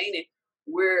abstaining,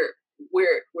 we're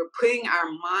we're putting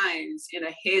our minds in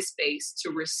a headspace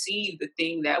to receive the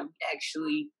thing that we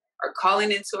actually are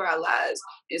calling into our lives.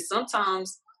 And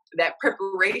sometimes that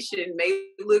preparation may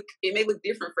look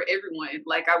different for everyone.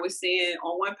 Like I was saying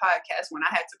on one podcast, when I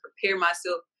had to prepare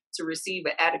myself to receive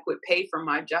an adequate pay from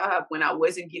my job when I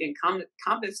wasn't getting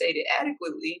compensated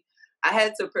adequately, I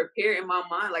had to prepare in my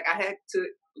mind, like I had to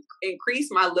increase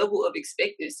my level of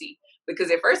expectancy,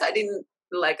 because at first I didn't,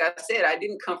 like I said, I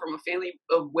didn't come from a family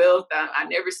of wealth. I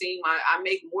never seen I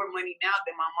make more money now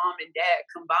than my mom and dad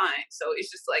combined. So it's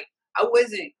just like, I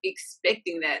wasn't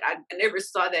expecting that. I never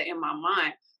saw that in my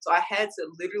mind. So I had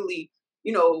to literally,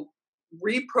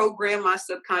 reprogram my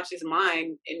subconscious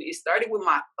mind. And it started with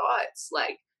my thoughts,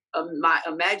 like my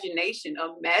imagination,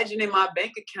 imagining my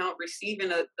bank account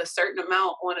receiving a certain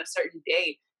amount on a certain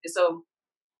day. And so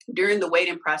during the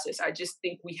waiting process, I just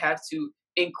think we have to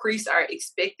increase our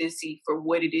expectancy for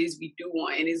what it is we do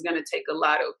want. And it's going to take a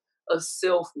lot of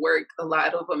self work, a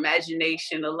lot of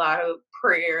imagination, a lot of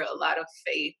prayer, a lot of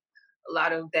faith, a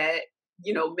lot of that,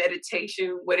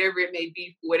 meditation, whatever it may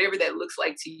be, whatever that looks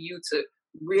like to you, to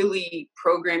really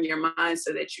program your mind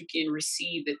so that you can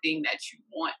receive the thing that you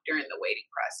want during the waiting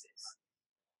process.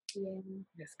 Yeah,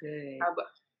 that's good.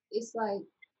 It's like,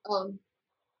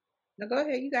 no, go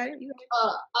ahead. You got it.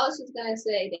 I was just gonna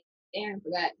say that Aaron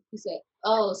forgot. He said,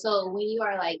 "Oh, so when you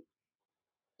are like,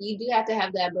 you do have to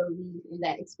have that belief and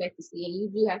that expectancy, and you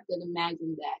do have to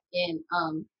imagine that." And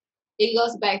it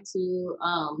goes back to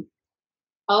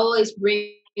I always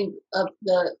bring up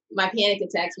my panic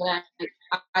attacks when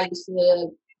I used to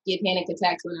get panic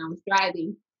attacks when I was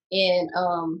driving, and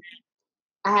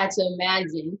I had to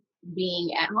imagine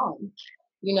being at home,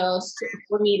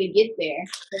 for me to get there.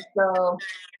 And so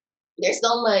there's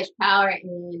so much power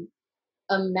in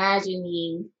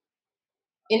imagining,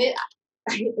 and it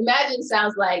imagine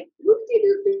sounds like but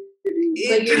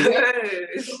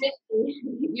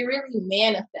you're really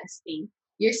manifesting.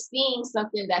 You're seeing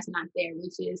something that's not there,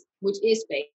 which is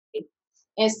faith.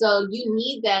 And so you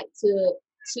need that to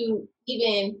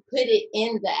even put it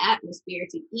in the atmosphere,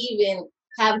 to even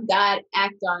have God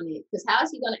act on it. Because how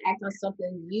is he going to act on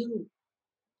something you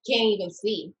can't even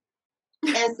see?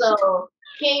 And so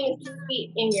can't even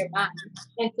see in your mind.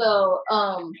 And so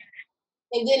and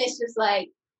then it's just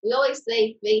like, we always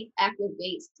say faith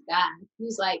activates God.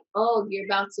 He's like, oh, you're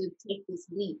about to take this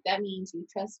leap. That means you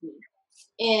trust me.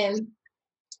 And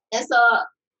so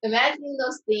imagining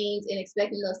those things and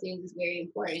expecting those things is very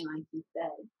important, like you said.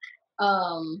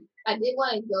 I did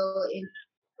want to go in.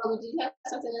 Oh, would you have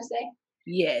something to say?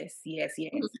 Yes.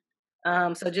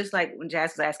 So just like when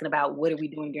Jazz was asking about what are we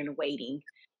doing during the waiting,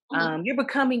 you're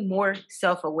becoming more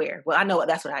self-aware. Well, I know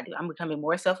that's what I do. I'm becoming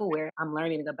more self-aware. I'm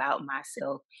learning about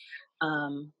myself.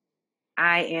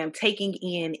 I am taking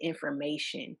in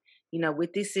information,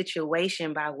 with this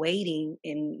situation by waiting,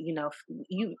 and you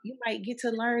might get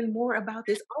to learn more about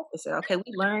this officer. Okay,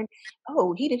 we learned,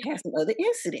 oh, he didn't have some other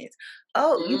incidents.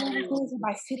 Oh, you learn things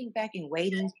by sitting back and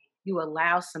waiting. You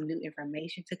allow some new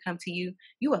information to come to you.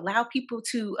 You allow people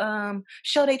to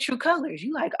show their true colors.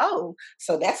 You like, oh,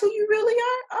 so that's who you really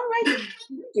are. All right,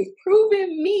 you just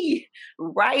proving me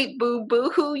right, boo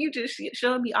boo. You just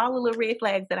showing me all of the red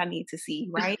flags that I need to see,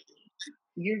 right?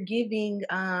 You're giving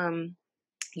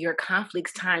your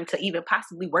conflicts time to even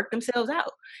possibly work themselves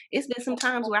out. It's been some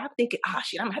times where I'm thinking, oh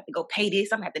shit, I'm gonna have to go pay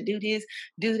this, I'm gonna have to do this,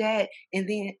 do that, and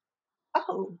then,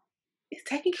 oh, it's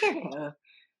taken care of.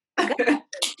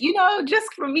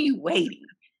 Just for me waiting,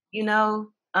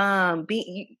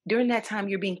 during that time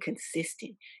you're being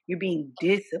consistent, you're being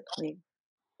disciplined,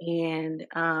 and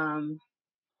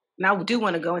now I do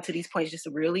want to go into these points just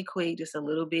really quick, just a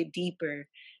little bit deeper.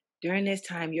 During this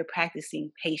time, you're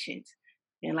practicing patience.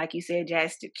 And like you said,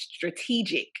 Jazz,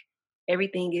 strategic.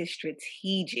 Everything is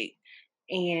strategic.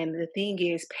 And the thing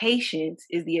is, patience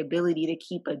is the ability to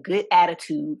keep a good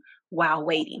attitude while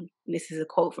waiting. And this is a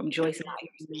quote from Joyce Myers.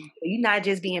 So you're not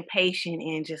just being patient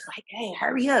and just like, hey,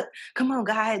 hurry up. Come on,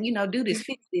 God, do this,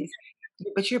 fix this.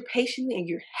 But you're patient and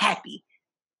you're happy.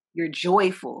 You're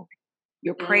joyful.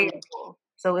 You're prayerful.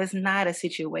 So it's not a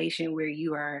situation where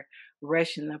you are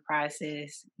rushing the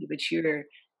process, but you're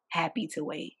happy to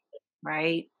wait,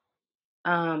 right?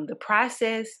 The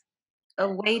process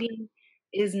of waiting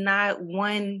is not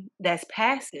one that's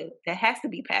passive. That has to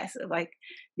be passive. Like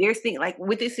there's things like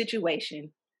with this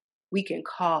situation, we can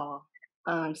call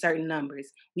certain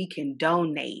numbers, we can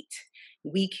donate,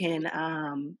 we can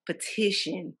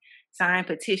petition, sign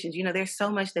petitions. You know, there's so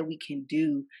much that we can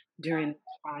do during the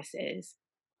process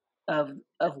of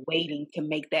waiting to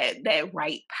make that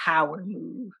right power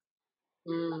move.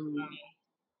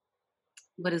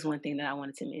 What is one thing that I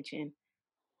wanted to mention?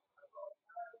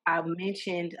 I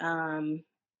mentioned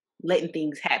letting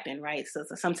things happen, right? So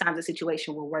sometimes a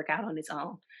situation will work out on its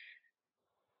own.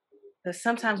 But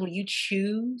sometimes when you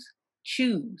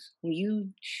when you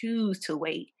choose to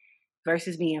wait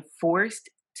versus being forced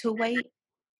to wait,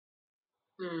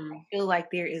 I feel like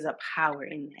there is a power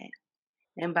in that.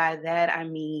 And by that, I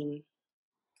mean,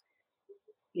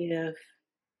 if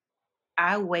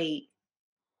I wait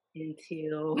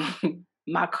until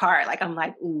my car, like I'm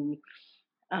like, ooh,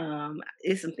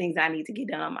 it's some things I need to get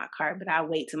done on my car, but I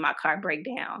wait till my car break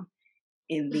down,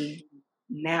 and then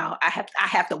now I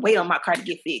have to wait on my car to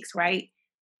get fixed, right?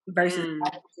 Versus I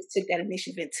just took that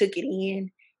initiative and took it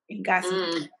in and got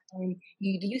some. Do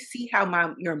you see how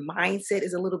your mindset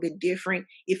is a little bit different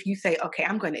if you say, okay,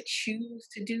 I'm going to choose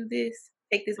to do this,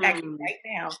 take this action right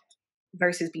now,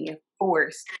 versus being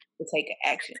forced to take an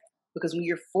action. Because when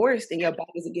you're forced and your back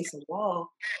is against the wall,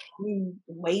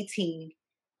 waiting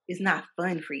is not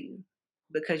fun for you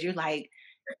because you're like,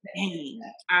 dang,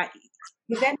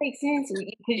 does that make sense?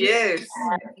 Yes.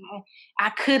 I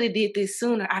could have did this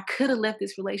sooner. I could have left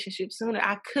this relationship sooner.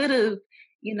 I could have,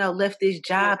 left this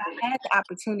job. I had the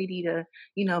opportunity to,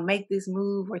 make this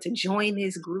move or to join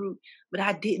this group, but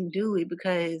I didn't do it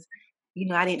because,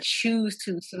 I didn't choose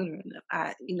to sooner enough.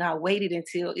 I waited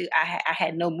until I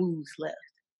had no moves left.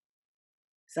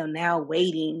 So now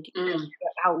waiting, your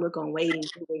outlook on waiting,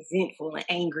 you're resentful and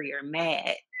angry or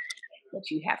mad that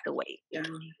you have to wait. And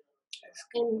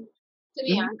to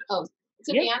be honest,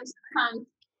 sometimes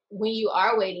when you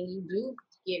are waiting, you do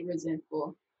get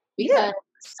resentful because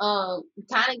you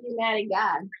kind of get mad at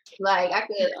God. Like I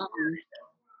could,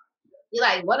 you're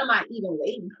like, what am I even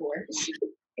waiting for?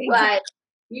 Like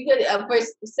you could, for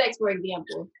sex, for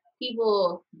example,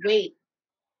 people wait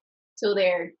till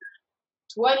they're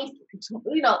 20,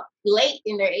 late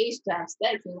in their age to have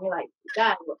sex, and they're like,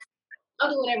 God, I'm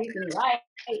doing everything right.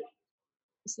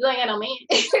 Still ain't got no man,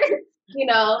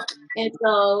 and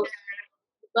so,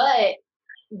 but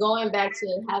going back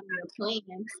to having a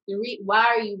plan, why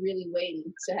are you really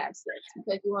waiting to have sex?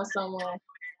 Because you want someone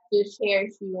to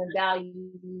cherish you and value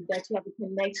you, that you have a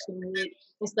connection with,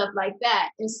 and stuff like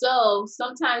that. And so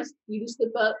sometimes you do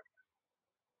slip up,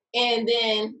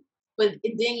 but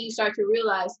then you start to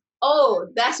realize, oh,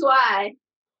 that's why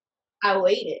I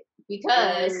waited,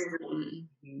 because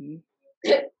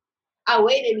I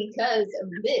waited because of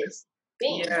this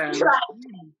thing. Yeah.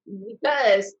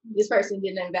 Because this person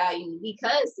didn't value me,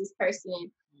 because this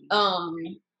person,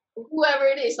 whoever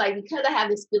it is, like, because I have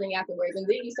this feeling afterwards, and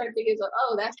then you start thinking, so,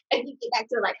 oh, and you get back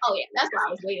to like, oh yeah, that's why I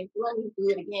was waiting for. Let me do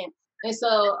it again. And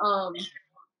so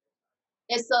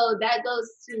that goes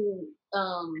to,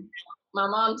 my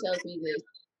mom tells me this,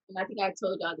 and I think I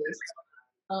told y'all this.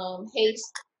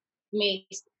 Haste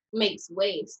makes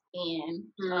waste, and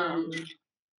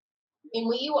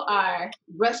when you are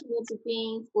rushing into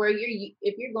things, or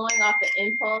if you're going off of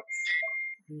impulse,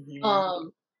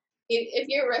 if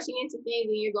you're rushing into things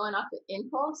and you're going off of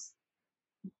impulse,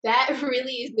 that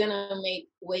really is gonna make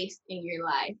waste in your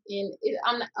life. And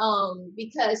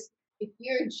because if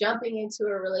you're jumping into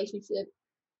a relationship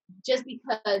just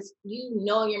because you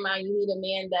know in your mind you need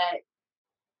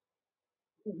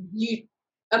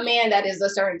a man that is a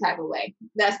certain type of way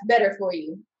that's better for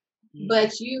you,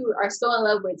 but you are so in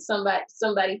love with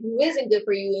somebody who isn't good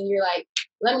for you, and you're like,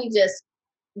 let me just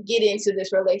get into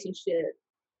this relationship,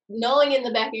 knowing in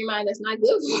the back of your mind that's not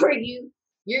good for you.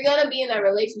 You're gonna be in that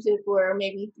relationship for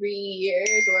maybe 3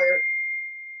 years or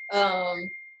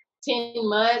 10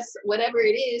 months, whatever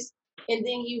it is, and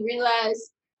then you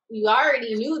realize you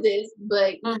already knew this,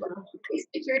 but you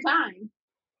wasted your time.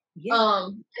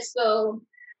 So,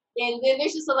 and then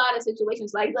there's just a lot of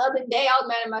situations. Like the other day, I was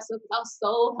mad at myself because I was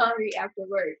so hungry after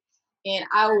work, and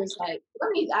I was like,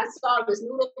 I saw this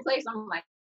noodle place. I'm like,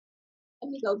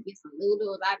 let me go get some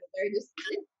noodles out of there. This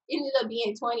ended up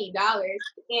being $20,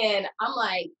 and I'm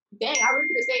like, dang, I really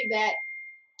could have saved that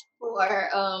for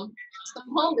some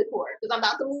home decor because I'm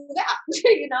about to move out.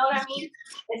 You know what I mean?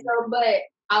 And so, but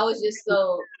I was just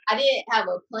I didn't have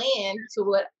a plan to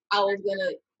what I was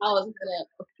gonna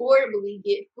affordably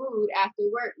get food after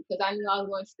work because I knew I was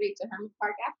going straight to Herman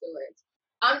Park afterwards.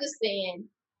 I'm just saying,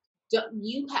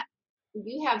 you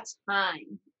have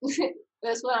time.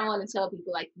 That's what I want to tell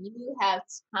people. Like, you have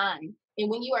time. And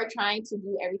when you are trying to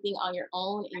do everything on your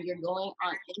own and you're going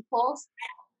on impulse,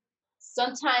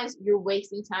 sometimes you're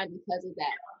wasting time because of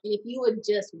that. And if you would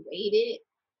just waited,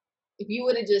 if you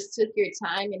would have just took your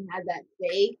time and had that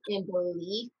faith and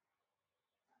belief,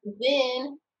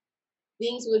 then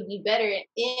things would be better.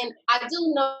 And I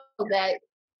do know that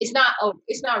it's not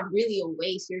really a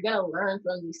waste. You're gonna learn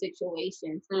from these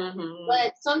situations. Mm-hmm.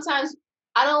 But sometimes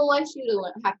I don't want you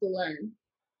to have to learn.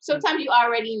 Sometimes you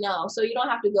already know, so you don't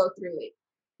have to go through it.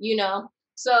 You know.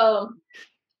 So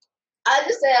I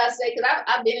say because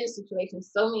I've been in situations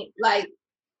so many like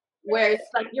where it's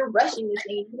like you're rushing this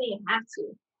thing, you didn't have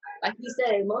to. Like you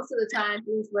said, most of the time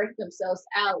things work themselves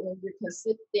out when you're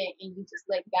consistent and you just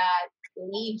let God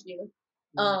lead you.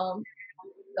 So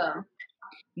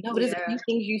No, but there's a few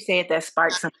things you said that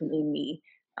sparked something in me.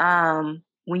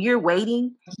 When you're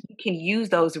waiting, you can use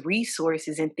those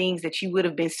resources and things that you would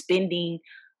have been spending,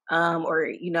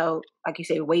 or like you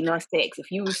said, waiting on sex.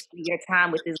 If you were spending your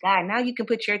time with this guy, now you can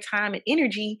put your time and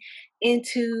energy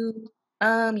into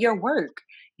your work,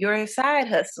 your side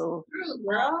hustle.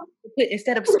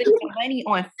 Instead of spending money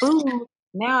on food,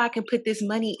 now I can put this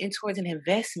money in towards an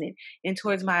investment, in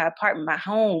towards my apartment, my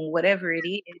home, whatever it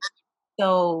is.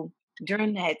 So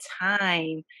during that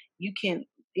time,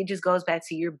 it just goes back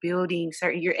to you're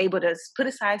able to put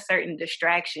aside certain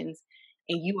distractions,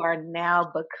 and you are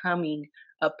now becoming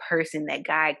a person that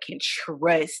God can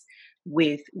trust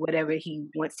with whatever he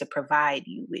wants to provide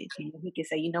you with. He can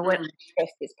say, you know what,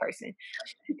 trust this person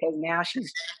because now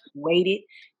she's waited,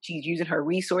 she's using her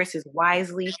resources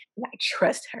wisely, and I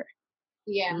trust her.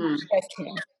 Yeah. Trust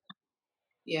him.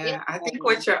 Yeah, I think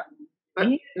what you're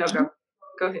no,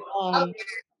 go ahead.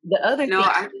 The other thing,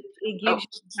 it gives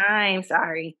you time.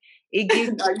 Sorry, it gives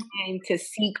you time to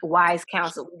seek wise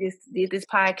counsel. We just did this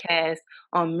podcast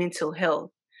on mental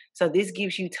health, so this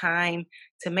gives you time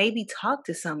to maybe talk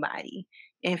to somebody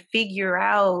and figure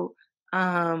out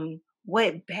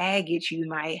what baggage you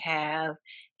might have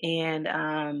and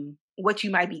what you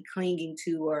might be clinging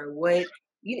to, or what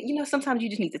sometimes you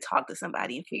just need to talk to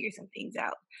somebody and figure some things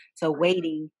out. So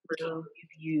waiting can give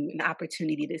you an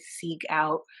opportunity to seek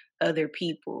out other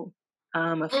people.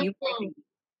 A few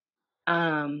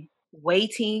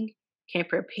waiting can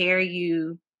prepare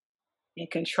you and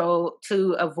control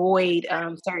to avoid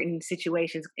certain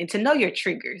situations and to know your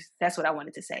triggers. That's what I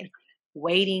wanted to say.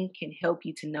 Waiting can help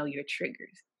you to know your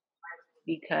triggers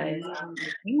because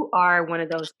if you are one of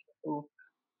those people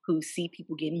who see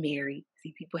people getting married,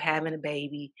 see people having a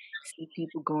baby, see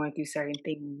people going through certain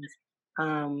things,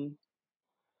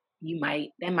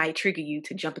 that might trigger you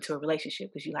to jump into a relationship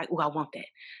because you're like, oh, I want that.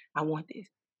 I want this.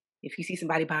 If you see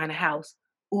somebody buying a house,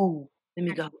 ooh, let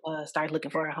me go start looking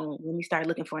for a home. Let me start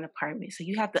looking for an apartment. So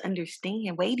you have to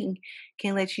understand waiting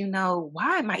can let you know,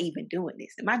 why am I even doing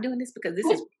this? Am I doing this because this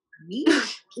is for me?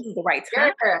 This is the right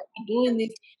time? I'm doing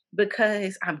this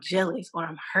because I'm jealous or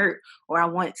I'm hurt or I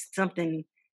want something,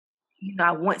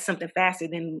 I want something faster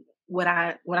than what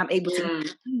I'm able to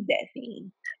achieve that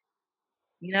thing.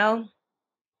 Yeah.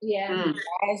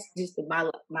 That's just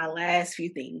my last few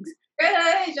things.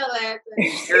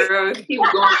 Girl, keep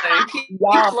going. Keep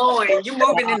flowing. You're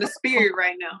moving in the spirit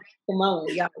right now. Come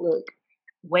on, y'all. Look,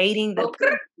 waiting, the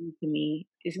to me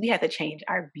is we have to change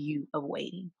our view of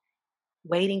waiting.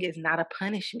 Waiting is not a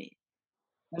punishment.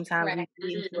 Sometimes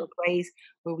we get into a place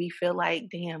where we feel like,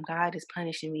 damn, God is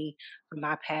punishing me for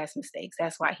my past mistakes.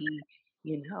 That's why he,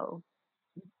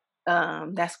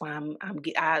 that's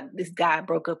why this guy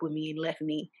broke up with me and left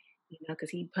me, because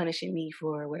he punishing me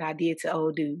for what I did to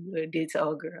old dude or did to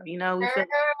old girl. We girl,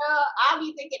 I'll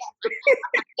be thinking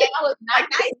that I was not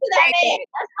nice to that man.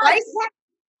 That's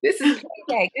this is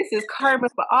payback. This is karma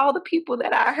for all the people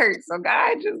that I hurt. So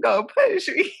God just gonna punish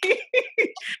me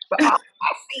for all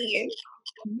my sins.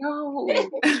 No, this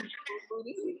is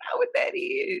not what that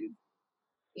is.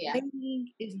 Yeah.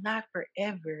 Waiting is not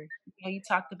forever. You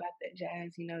talked about that,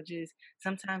 Jazz. Just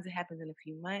sometimes it happens in a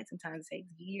few months, sometimes it takes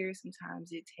years,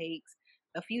 sometimes it takes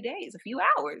a few days, a few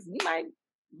hours. You might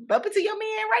bump into your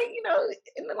man right,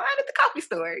 in the line at the coffee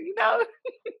store,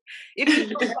 If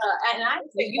you and I'm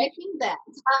expecting that.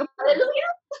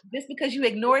 Hallelujah. Just because you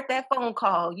ignored that phone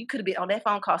call, you could have been on that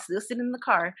phone call still sitting in the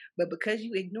car, but because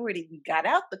you ignored it, you got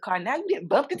out the car. Now you didn't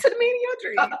bump into the man in your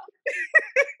dream.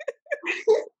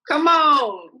 Come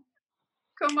on.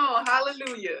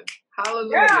 Hallelujah.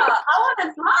 Girl, I want to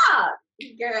talk.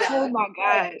 Girl. Oh my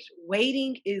gosh.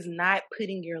 Waiting is not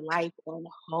putting your life on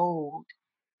hold.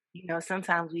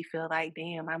 Sometimes we feel like,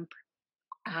 damn,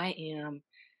 I am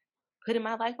putting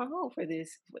my life on hold for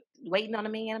this, waiting on a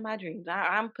man in my dreams.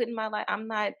 I'm putting my life, I'm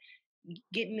not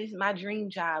getting this my dream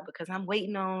job because I'm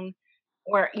waiting on,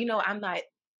 or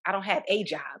I don't have a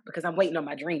job because I'm waiting on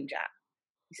my dream job.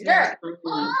 You see what I'm Girl,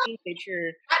 saying? You think that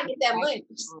you're gotta get that money.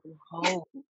 on hold,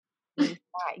 but it's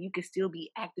not. You can still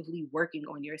be actively working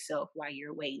on yourself while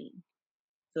you're waiting.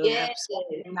 So Yes.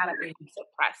 it's not a passive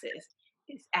process.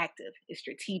 It's active. It's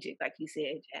strategic, like you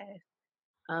said,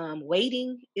 Jazz.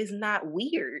 Waiting is not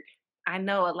weird. I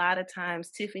know a lot of times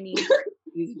Tiffany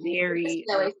is very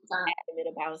No waste of time.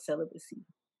 adamant about celibacy.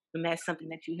 And that's something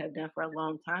that you have done for a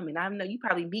long time. And I know you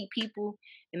probably meet people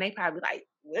and they probably like,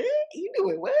 what? You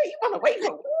doing what? You want to wait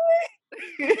for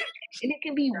what? And it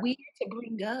can be weird to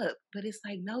bring up, but it's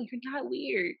like, no, you're not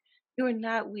weird. You're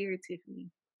not weird, Tiffany.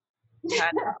 Not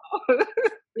at all.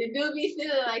 You do be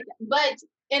feeling like that. But,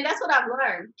 and that's what I've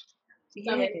learned. So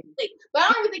Yeah. but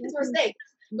I don't even think it's a mistake.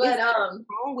 But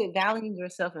wrong with valuing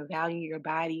yourself and valuing your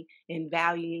body and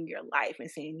valuing your life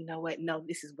and saying, you know what, no,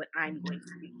 this is what I'm going to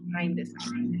do. I'm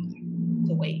deciding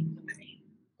to wait.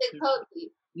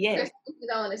 totally. Yes. There's something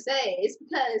I want to say. It's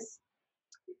because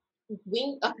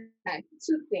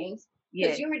two things.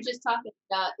 Because you were just talking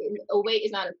about a weight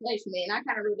is not a punishment, and I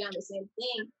kind of wrote down the same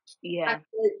thing. Yeah.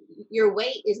 Your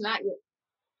weight is not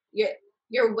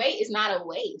your weight is not a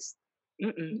waste.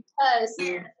 Because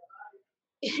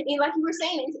and like you were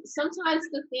saying, sometimes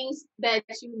the things that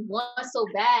you want so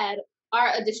bad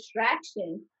are a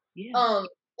distraction. Yeah.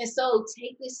 And so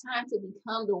take this time to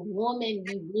become the woman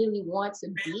you really want to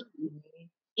be.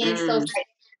 And so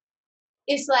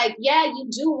it's like, yeah, you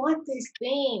do want this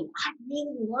thing. I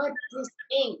really want this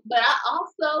thing. But I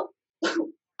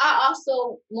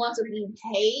also want to be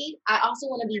paid. I also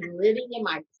want to be living in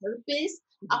my purpose.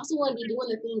 I also want to be doing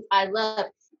the things I love.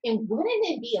 And wouldn't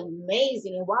it be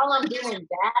amazing? And while I'm doing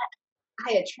that,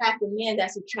 I attract a man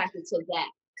that's attracted to that,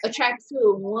 attracted to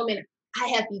a woman I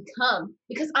have become.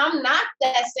 Because I'm not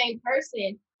that same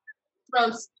person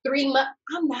from 3 months.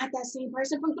 I'm not that same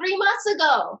person from 3 months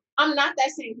ago. I'm not that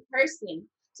same person.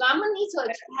 So I'm gonna need to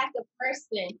attract a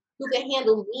person who can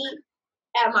handle me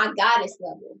at my goddess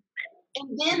level.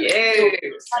 And then like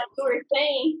you were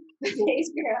saying, thanks,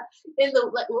 girl. In the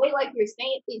way like you're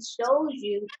saying, it shows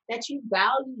you that you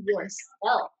value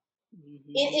yourself. And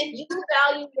if you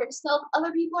value yourself,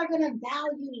 other people are gonna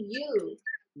value you.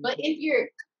 But if you're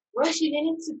rushing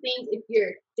into things, if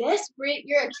you're desperate,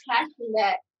 you're attracting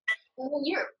that.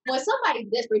 When somebody's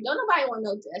desperate, don't nobody want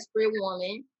no desperate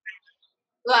woman.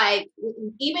 Like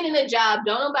even in a job,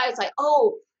 don't nobody's like,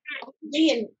 oh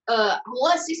man, I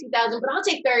want 60,000, but I'll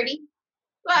take 30.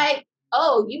 Like,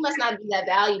 oh, you must not be that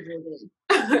valuable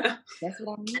then. That's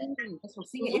what I mean. That's what I'm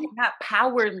saying. It's not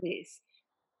powerless.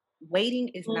 Waiting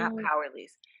is not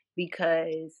powerless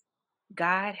because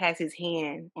God has his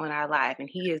hand on our life and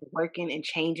he is working and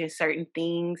changing certain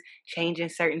things, changing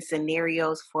certain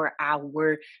scenarios for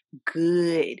our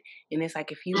good. And it's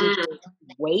like if you would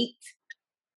wait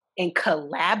and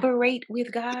collaborate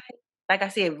with God, like I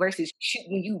said, versus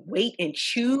when you wait and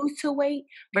choose to wait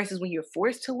versus when you're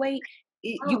forced to wait,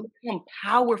 you become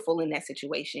powerful in that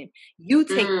situation. You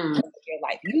take control of your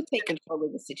life. You take control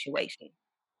of the situation.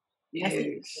 Yes.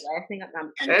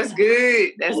 That's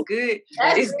good. That's good.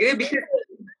 It's good because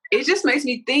it just makes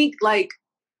me think like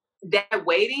that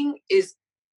waiting is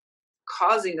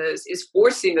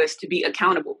forcing us to be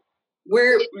accountable.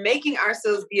 We're making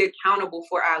ourselves be accountable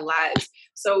for our lives.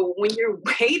 So when you're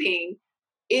waiting,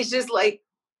 it's just like,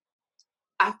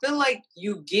 I feel like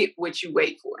you get what you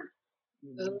wait for.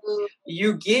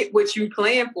 You get what you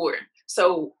plan for.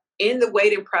 So in the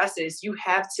waiting process, you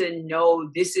have to know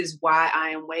this is why I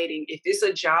am waiting. If it's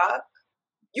a job,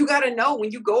 you got to know when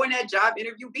you go in that job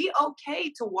interview, be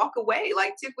okay to walk away.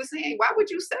 Like Tiff was saying, why would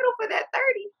you settle for that 30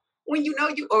 when you know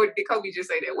or did Kobe just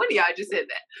say that? One of y'all just said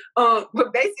that.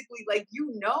 But basically, like,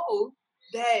 you know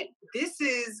that this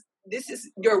is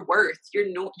your worth.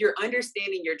 You're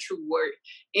understanding your true worth.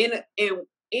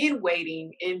 In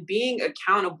waiting and being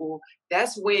accountable,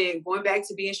 that's when, going back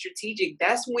to being strategic,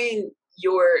 that's when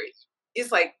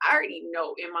it's like, I already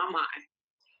know in my mind.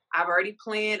 I've already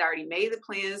planned, I already made the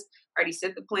plans, I already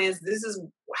set the plans. This is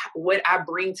what I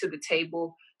bring to the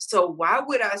table. So why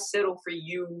would I settle for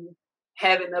you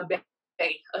having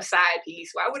a side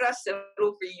piece? Why would I settle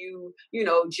for you,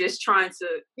 just trying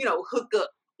to, hook up?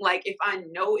 Like, if I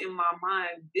know in my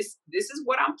mind, this is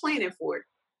what I'm planning for,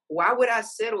 why would I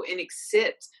settle and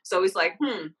accept? So it's like,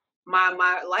 my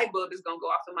light bulb is going to go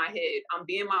off in my head. I'm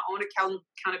being my own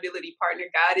accountability partner.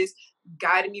 God is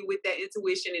guiding me with that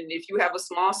intuition. And if you have a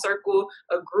small circle,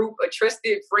 a group, a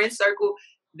trusted friend circle,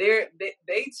 they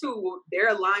too, their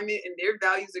alignment and their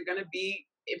values are going to be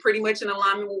pretty much in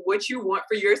alignment with what you want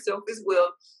for yourself as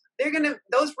well.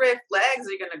 those red flags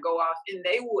are gonna go off, and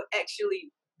they will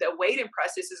actually, the waiting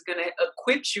process is gonna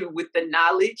equip you with the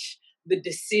knowledge, the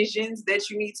decisions that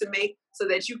you need to make, so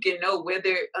that you can know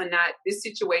whether or not this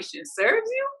situation serves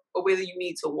you or whether you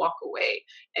need to walk away.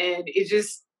 And it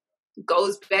just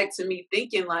goes back to me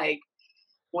thinking, like,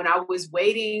 when I was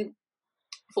waiting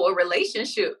for a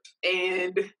relationship,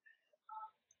 and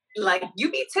like, you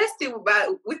be tested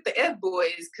with the F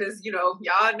boys, because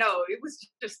y'all know it was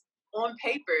just on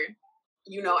paper.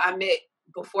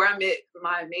 Before I met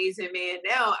my amazing man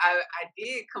now, I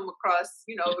did come across,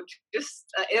 just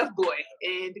a F boy,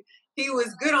 and he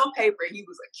was good on paper. He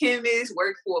was a chemist,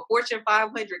 worked for a Fortune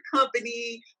 500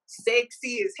 company,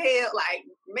 sexy as hell, like,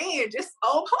 man, just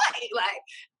on point. Like,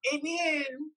 and then,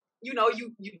 you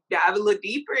dive a little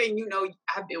deeper, and,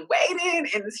 I've been waiting,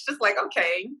 and it's just like,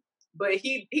 okay. But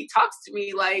he talks to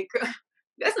me like,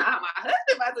 that's not how my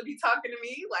husband about to be talking to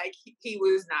me. Like, he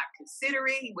was not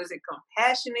considerate. He wasn't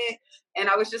compassionate. And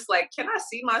I was just like, can I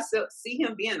see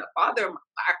him being the father of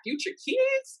our future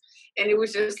kids? And it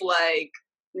was just like,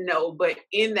 no. But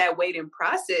in that waiting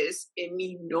process, and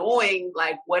me knowing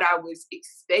like what I was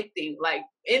expecting, like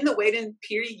in the waiting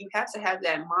period, you have to have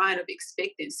that mind of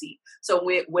expectancy. So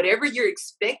whatever you're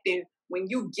expecting, when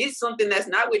you get something that's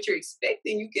not what you're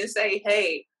expecting, you can say,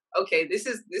 hey, okay, this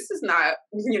is not,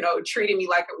 treating me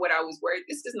like what I was worth.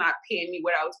 This is not paying me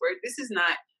what I was worth. This is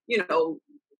not,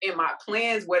 in my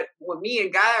plans, what me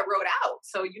and God wrote out.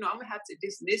 So, I'm gonna have to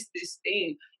dismiss this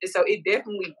thing. And so it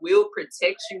definitely will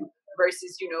protect you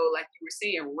versus, like you were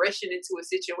saying, rushing into a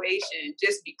situation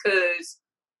just because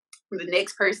the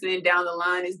next person down the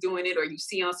line is doing it, or you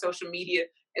see on social media.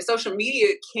 And social media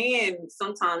can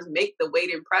sometimes make the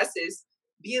waiting process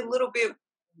be a little bit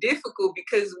difficult,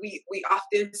 because we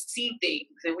often see things,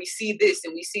 and we see this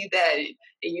and we see that, and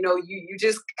you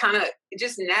just kind of,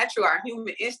 just natural, our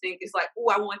human instinct is like,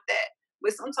 oh, I want that.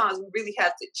 But sometimes we really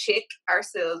have to check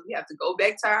ourselves. We have to go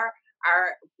back to our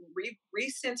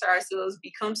recenter ourselves,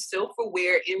 become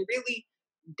self-aware, and really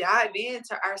dive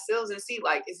into ourselves and see,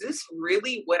 like, is this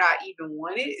really what I even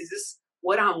wanted? Is this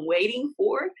what I'm waiting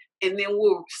for? And then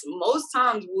most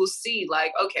times we'll see,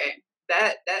 like, okay,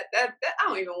 that I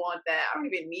don't even want that. I don't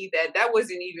even need that. That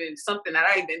wasn't even something that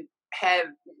I even have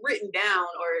written down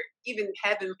or even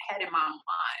haven't had in my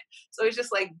mind. So it's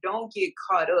just like, don't get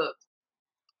caught up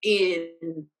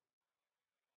in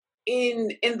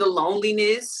the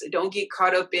loneliness. Don't get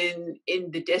caught up in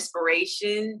the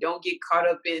desperation. Don't get caught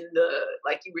up in the,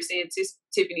 like you were saying,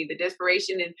 Tiffany, the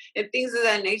desperation and things of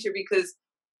that nature, because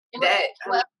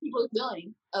what people are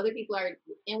doing,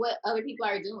 what other people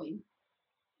are doing.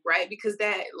 Right, because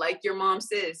that, like your mom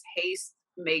says, haste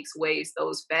makes waste.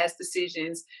 Those fast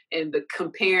decisions and the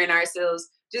comparing ourselves,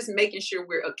 just making sure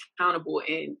we're accountable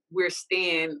and we're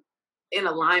staying in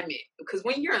alignment. Because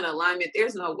when you're in alignment,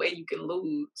 there's no way you can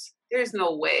lose. There's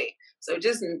no way. So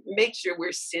just make sure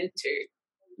we're centered.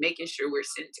 Making sure we're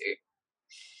centered.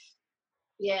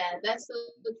 Yeah, that's so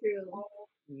true.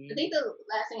 I think the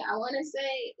last thing I want to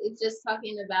say is just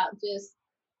talking about just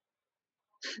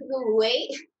the way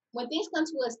when things come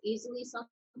to us easily,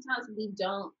 sometimes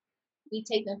we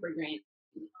take them for granted.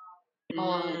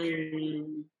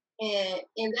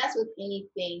 And that's with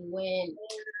anything. When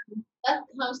stuff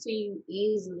comes to you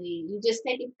easily, you just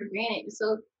take it for granted.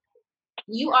 So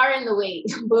you are in the wait,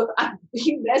 but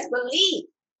you best believe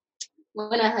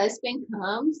when a husband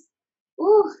comes,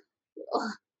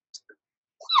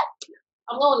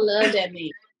 I'm gonna love that man.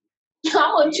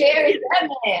 I'm gonna cherish that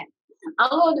man. I'm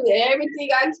gonna do everything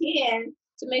I can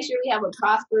to make sure we have a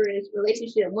prosperous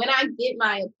relationship. When I get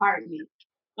my apartment,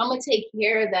 I'm gonna take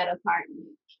care of that apartment.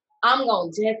 I'm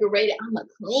gonna decorate it. I'm gonna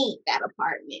clean that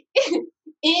apartment.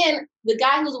 And the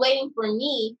guy who's waiting for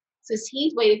me, since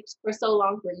he's waited for so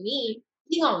long for me,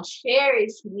 he gonna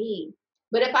cherish me.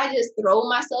 But if I just throw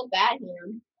myself at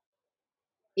him,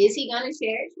 is he gonna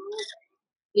cherish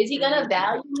me? Is he gonna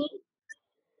value me?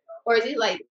 Or is he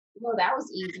like, well, that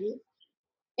was easy?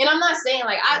 And I'm not saying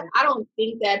like I don't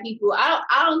think that people I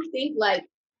don't think like,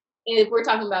 if we're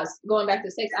talking about going back to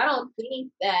sex, I don't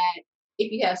think that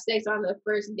if you have sex on the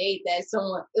first date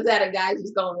that a guy's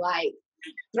just gonna like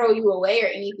throw you away or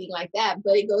anything like that.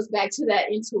 But it goes back to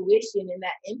that intuition and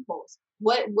that impulse.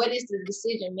 What is the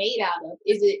decision made out of?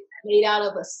 Is it made out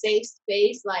of a safe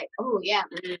space? Like, oh yeah,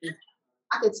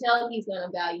 I could tell he's gonna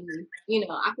value me.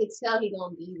 I could tell he's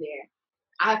gonna be there.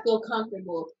 I feel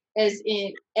comfortable, as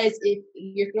if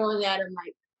you're throwing at him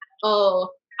like, oh,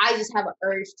 I just have an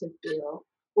urge to feel,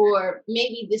 or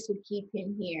maybe this would keep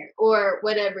him here, or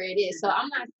whatever it is. So I'm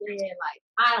not saying like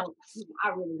I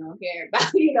really don't care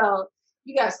about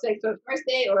you got sex on the first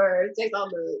date or sex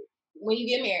when you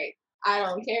get married. I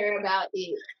don't care about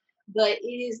it. But it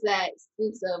is that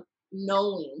sense of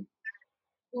knowing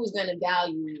who's gonna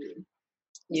value you.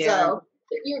 Yeah. So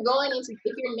if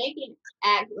you're making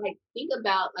act like think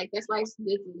about like that's why it's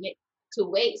good to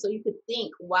wait so you could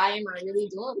think, why am I really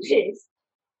doing this?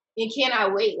 And can I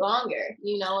wait longer?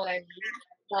 You know what I mean?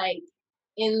 Like,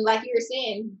 and like you were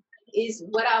saying, is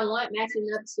what I want matching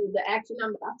up to the action I'm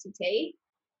about to take?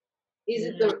 Is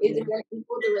it going to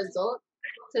equal the result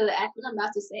to the action I'm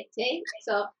about to take?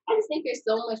 So I just think there's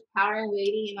so much power in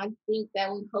waiting, and I think that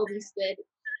when Kobe said,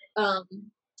 um,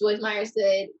 Joyce Meyer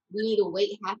said, we need to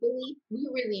wait happily. We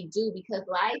really do, because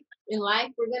in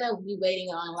life we're gonna be waiting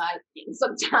on a lot of things.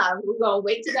 Sometimes we're gonna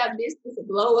wait till that business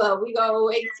blow up. We're gonna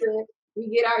wait till we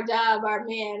get our job, our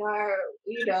man, our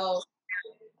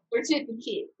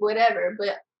certificate, whatever.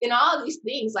 But in all these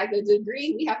things, like a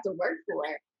degree, we have to work for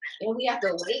it, and we have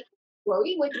to wait. Well,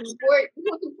 we went through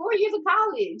 4 years of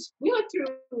college. We went through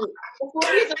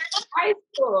 4 years of high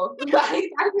school.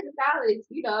 Like I went to college,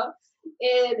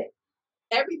 and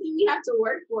everything we have to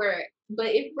work for it. But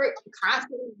if we're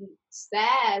constantly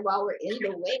sad while we're in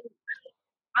the wait,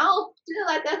 I don't feel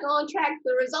like that's gonna attract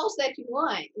the results that you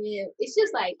want. And it's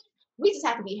just like we just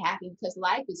have to be happy because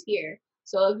life is here.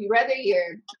 So whether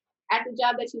you're at the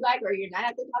job that you like or you're not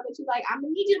at the job that you like, I'm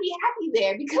gonna need you to be happy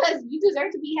there because you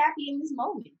deserve to be happy in this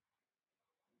moment.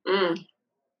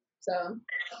 So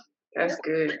That's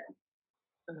good.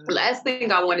 Last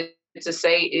thing I wanted to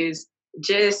say is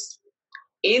just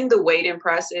in the waiting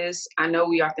process, I know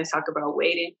we often talk about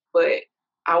waiting, but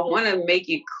I want to make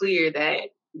it clear that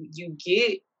you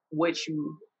get what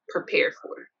you prepare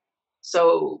for.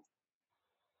 So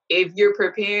if you're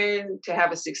preparing to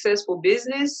have a successful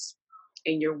business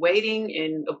and you're waiting,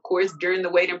 and of course, during the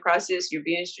waiting process, you're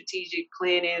being strategic,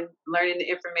 planning, learning the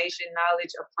information, knowledge,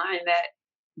 applying that,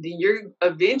 then you're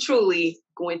eventually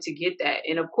going to get that.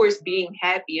 And of course, being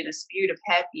happy in a spirit of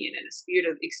happy and in a spirit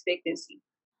of expectancy.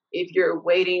 If you're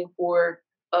waiting for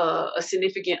a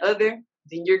significant other,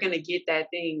 then you're going to get that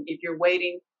thing. If you're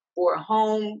waiting for a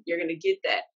home, you're going to get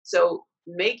that. So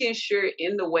making sure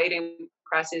in the waiting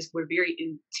process, we're very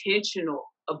intentional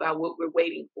about what we're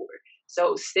waiting for.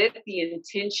 So set the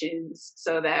intentions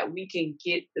so that we can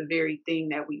get the very thing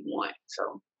that we want.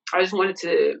 So I just wanted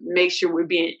to make sure we're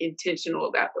being intentional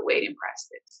about the waiting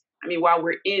process. I mean, while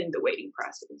we're in the waiting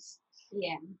process.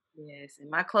 Yeah. Yes. And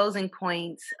my closing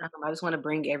points, I just want to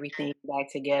bring everything back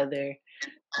together.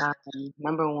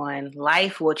 Number one,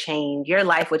 life will change. Your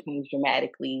life will change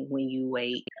dramatically when you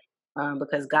wait.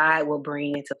 Because God will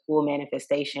bring into full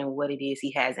manifestation what it is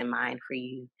He has in mind for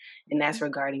you. And that's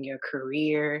regarding your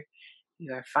career,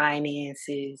 your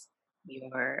finances,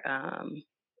 your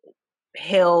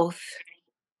health,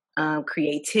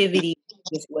 creativity,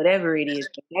 just whatever it is,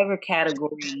 whatever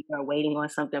category you are waiting on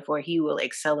something for, He will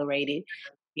accelerate it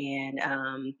and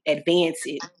advance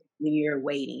it when you're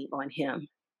waiting on Him.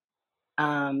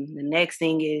 The next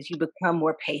thing is you become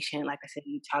more patient. Like I said,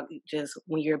 you talk just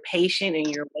when you're patient and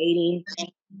you're waiting,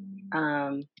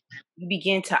 you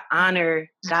begin to honor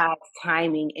God's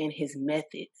timing and His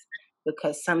methods.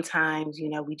 Because sometimes,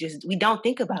 we don't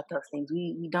think about those things.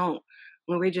 We don't.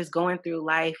 When we're just going through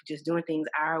life, just doing things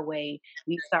our way,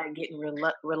 we start getting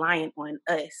reliant on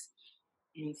us.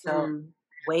 And so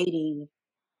waiting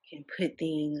can put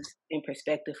things in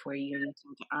perspective for you and you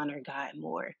start to honor God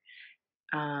more.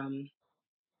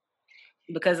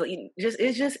 Because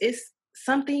it's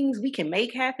some things we can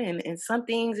make happen and some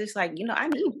things it's like, I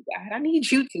need you, God. I need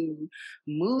you to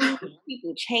move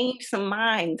people, change some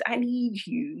minds. I need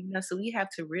you. So we have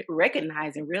to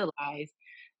recognize and realize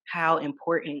how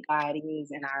important God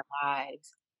is in our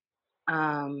lives.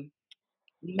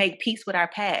 We make peace with our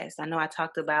past. I know I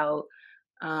talked about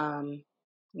when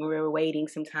we're waiting,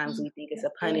 sometimes we think it's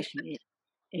a punishment,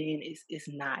 and it's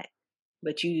not.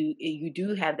 But you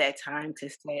do have that time to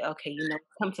say, okay,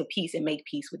 come to peace and make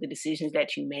peace with the decisions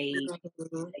that you made.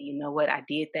 You know what, I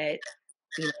did that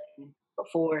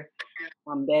before.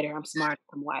 I'm better, I'm smarter,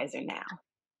 I'm wiser now.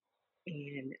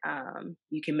 And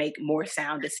you can make more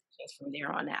sound decisions from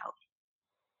there on out.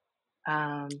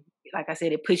 Like I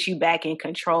said, it puts you back in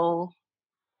control.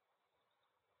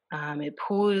 It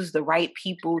pulls the right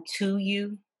people to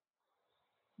you.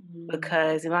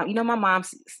 Because, my mom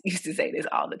used to say this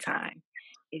all the time.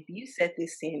 If you set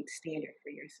this standard for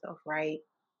yourself, right,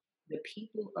 the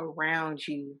people around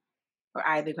you are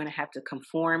either going to have to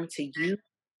conform to you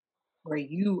or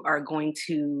you are going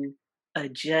to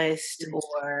adjust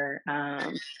or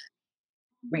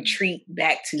retreat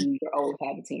back to your old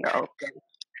habits and your old ways.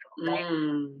 Right?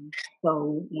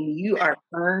 So when you are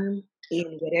firm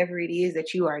in whatever it is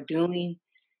that you are doing,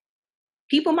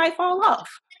 people might fall off.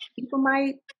 People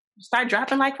might start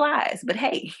dropping like flies. But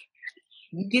hey,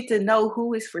 you get to know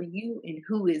who is for you and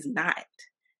who is not.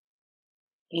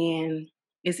 And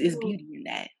it's beauty in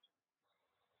that.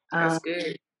 That's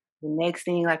good. The next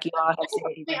thing, like you all have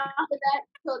said, off of that,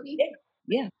 Toby.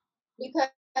 Yeah. Because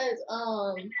I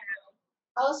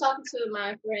was talking to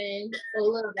my friend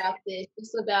Ola about this,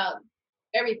 just about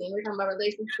everything. We're talking about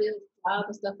relationships, jobs,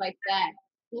 and stuff like that.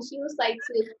 And she was like,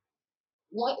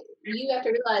 you have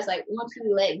to realize, like, once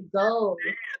you let go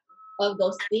of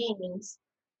those things,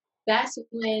 that's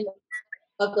when,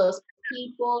 of those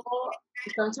people,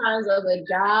 sometimes of a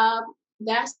job,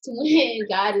 that's when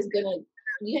God is gonna,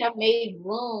 you have made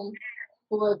room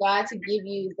for God to give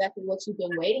you exactly what you've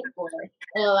been waiting for.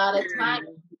 And a lot of times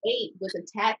we wait with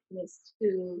attachments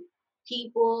to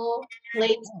people,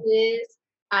 places,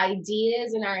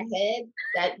 ideas in our head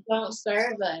that don't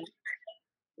serve us.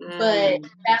 But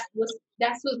that's what's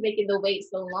making the wait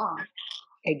so long.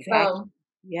 Exactly. So,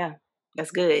 yeah,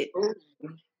 that's good.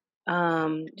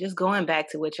 Just going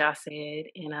back to what y'all said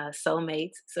in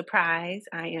Soulmates, surprise,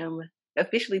 I am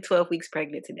officially 12 weeks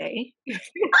pregnant today. I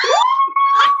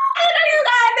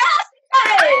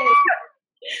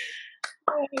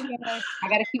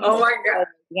gotta keep. Oh my God!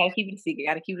 You gotta keep it a secret.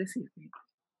 Gotta keep it a secret.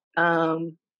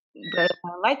 But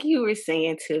like you were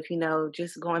saying, Tiff, you know,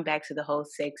 just going back to the whole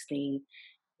sex thing,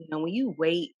 you know, when you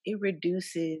wait, it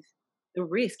reduces the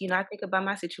risk. You know, I think about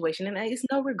my situation, and it's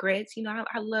no regrets. You know,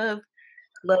 I love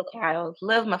Kyle,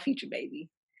 love my future baby,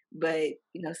 but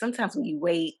you know, sometimes when you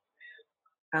wait,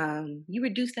 you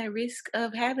reduce that risk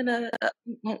of having and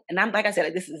I'm like I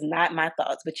said, this is not my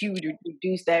thoughts, but you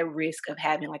reduce that risk of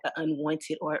having like an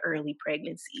unwanted or early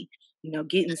pregnancy, you know,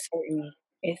 getting certain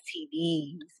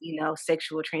STDs, you know,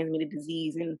 sexual transmitted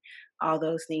disease and all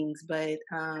those things. But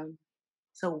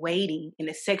so waiting in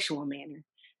a sexual manner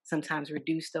sometimes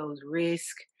reduce those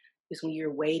risks. Just when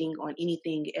you're waiting on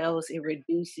anything else, it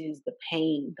reduces the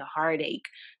pain, the heartache,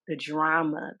 the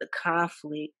drama, the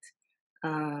conflict,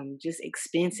 just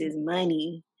expenses,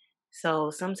 money.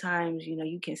 So sometimes, you know,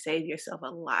 you can save yourself a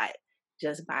lot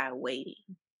just by waiting.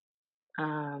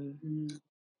 Wow,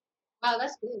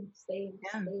 that's good. Save.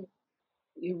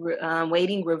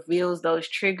 Waiting reveals those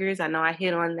triggers. I know I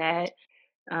hit on that.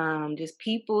 Just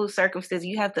people, circumstances.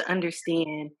 You have to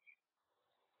understand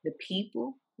the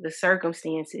people, the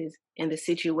circumstances, and the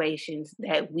situations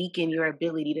that weaken your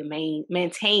ability to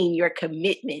maintain your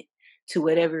commitment to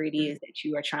whatever it is that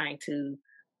you are trying to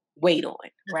wait on,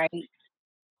 right?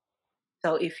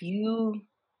 So if you,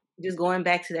 just going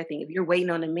back to that thing, if you're waiting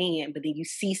on a man, but then you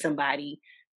see somebody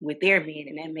with their man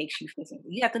and that makes you feel something,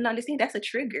 you have to understand that's a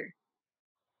trigger.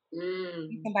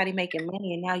 Somebody making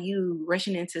money and now you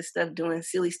rushing into stuff, doing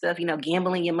silly stuff, you know,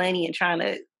 gambling your money and trying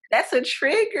to, that's a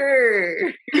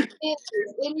trigger. It is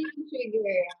a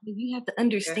trigger. You have to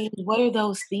understand what are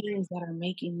those things that are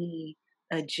making me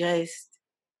adjust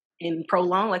and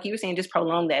prolong, like you were saying, just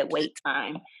prolong that wait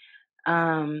time.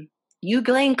 You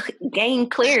gain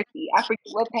clarity. I forget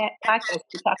what podcast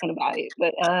we're talking about it,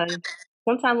 but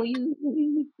sometimes when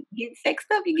you get sexed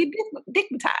up, you get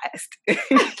dignitized.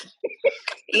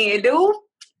 and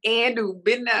do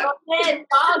been up.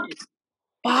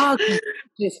 Foggy,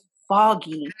 just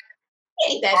foggy.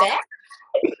 Ain't that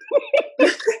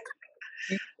bad?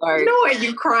 Knowing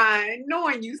you crying,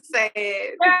 knowing you sad.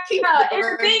 And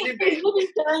the thing is, you be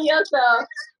telling yourself,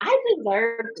 I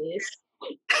deserve this.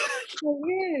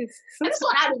 Yes. That's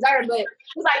what I deserve, but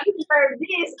it's like you deserve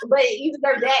this, but you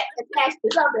deserve that attached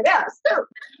to something else too.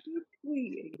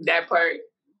 That part.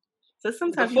 So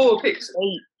sometimes the full picture,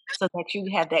 wait so that you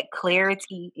have that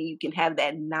clarity and you can have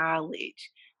that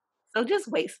knowledge. So just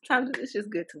wait. Sometimes it's just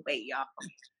good to wait, y'all.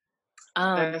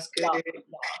 That's good. Y'all.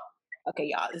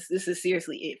 Okay, y'all. This is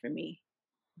seriously it for me.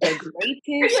 The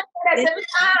greatest.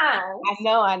 I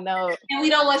know. And we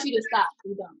don't want you to stop.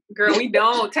 We don't. Girl, we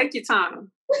don't. Take your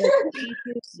time.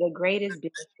 The greatest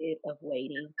benefit of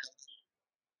waiting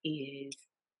is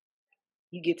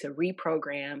you get to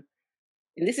reprogram.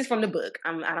 And this is from the book.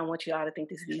 I don't want you all to think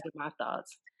these are my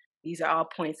thoughts. These are all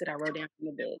points that I wrote down from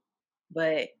the book.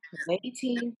 But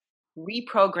waiting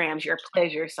reprograms your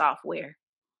pleasure software.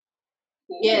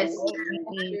 Yes. What we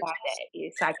mean by that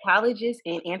is psychologists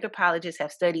and anthropologists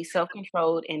have studied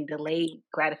self-controlled and delayed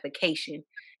gratification.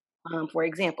 For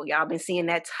example, y'all been seeing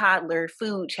that toddler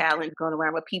food challenge going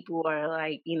around where people are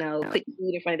like, you know, putting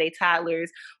food in front of their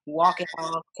toddlers, walking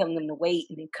off, telling them to wait,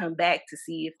 and then come back to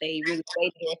see if they really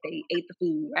waited or if they ate the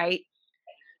food, right?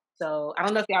 So I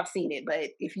don't know if y'all have seen it, but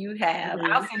if you have,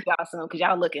 I'll send y'all some because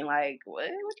y'all looking like, what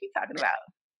you talking about?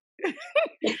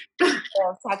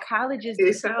 Psychologists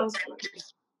it sounds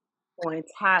on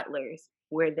toddlers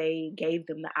where they gave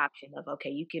them the option of, okay,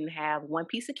 you can have one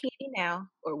piece of candy now,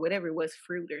 or whatever it was,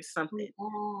 fruit or something,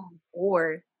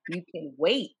 or you can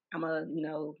wait. I'm gonna,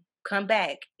 come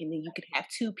back, and then you can have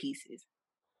two pieces.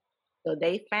 So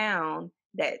they found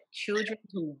that children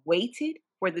who waited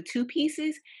for the two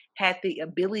pieces had the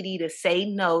ability to say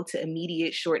no to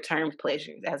immediate short term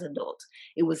pleasures as adults.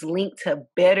 It was linked to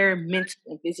better mental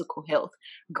and physical health,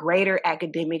 greater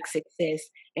academic success,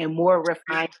 and more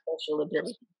refined social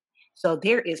ability. So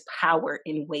there is power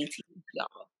in waiting, y'all.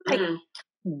 Like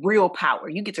real power.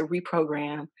 You get to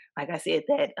reprogram, like I said,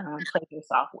 that pleasure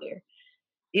software.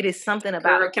 It is something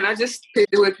about. Girl, can I just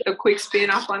do a quick spin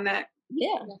off on that?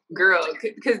 Yeah. Girl,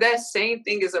 because that same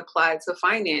thing is applied to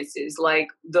finances, like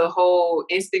the whole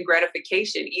instant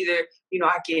gratification. Either,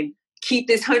 I can keep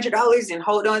this $100 and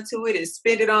hold on to it and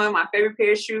spend it on my favorite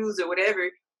pair of shoes or whatever,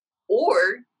 or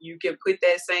you can put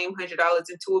that same $100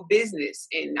 into a business.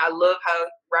 And I love how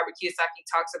Robert Kiyosaki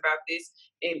talks about this,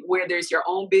 and where there's your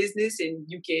own business and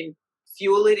you can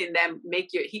fuel it, and that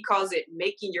he calls it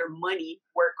making your money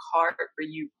work hard for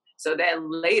you, so that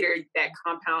later that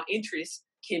compound interest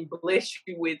can bless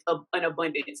you with an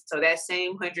abundance. So that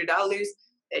same $100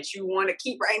 that you want to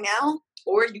keep right now,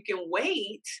 or you can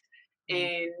wait,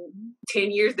 and 10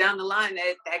 years down the line,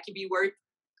 that could be worth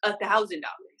 $1,000.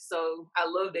 So I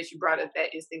love that you brought up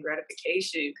that instant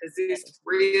gratification, because it's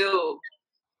real.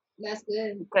 That's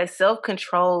good. Because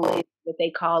self-control is what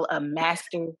they call a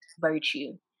master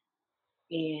virtue.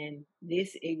 And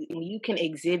this is when you can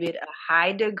exhibit a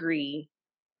high degree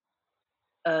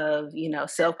of,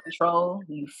 self-control,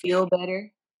 you feel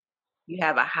better, you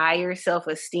have a higher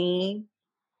self-esteem,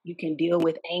 you can deal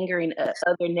with anger and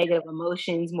other negative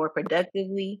emotions more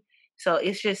productively. So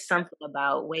it's just something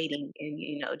about waiting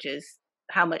and, just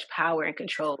how much power and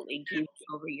control it gives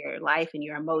you over your life and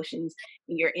your emotions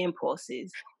and your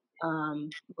impulses.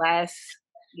 Last,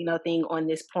 thing on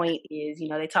this point is,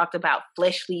 they talked about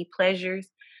fleshly pleasures.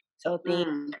 So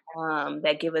things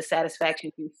that give us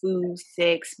satisfaction through food,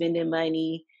 sex, spending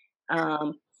money,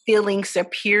 feeling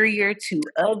superior to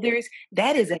others.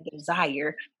 That is a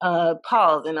desire.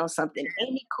 Pause and on something.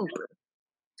 Amy Cooper,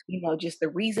 just the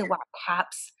reason why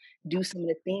cops do some of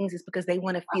the things is because they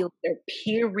want to feel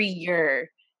superior.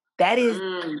 That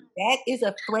is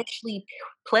a fleshly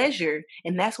pleasure,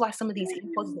 and that's why some of these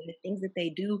impulses and the things that they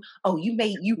do. Oh, you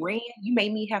made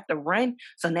me have to run,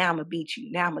 so now I'm gonna beat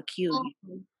you. Now I'm gonna kill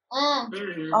you.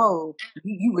 Oh,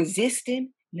 you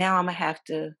resisting? Now I'm gonna have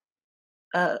to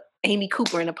Amy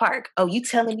Cooper in the park. Oh, you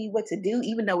telling me what to do,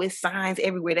 even though it's signs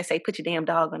everywhere that say put your damn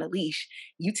dog on a leash.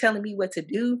 You telling me what to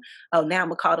do? Oh, now I'm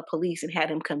gonna call the police and have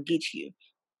them come get you.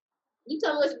 You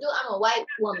tell me what to do. I'm a white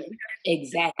woman.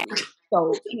 Exactly.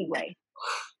 So anyway,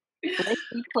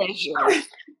 pleasure,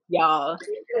 y'all.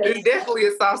 It's definitely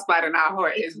a soft spot in our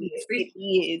heart. It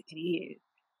is.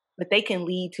 But they can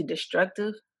lead to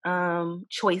destructive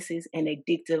choices and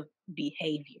addictive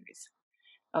behaviors.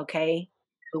 Okay.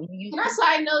 But when you can I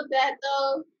side note that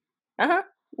though?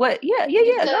 What? Yeah.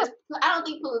 Because I don't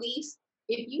think police.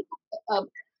 If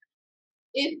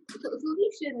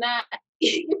police should not.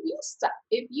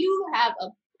 If you have a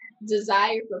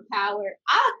desire for power,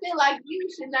 I feel like you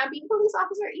should not be a police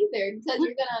officer either, because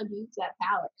you're gonna abuse that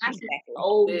power.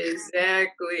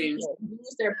 Exactly.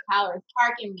 Use their power,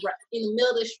 parking in the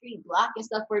middle of the street, blocking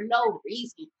stuff for no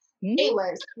reason.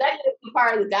 Anyways, that is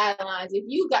part of the guidelines. If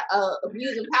you got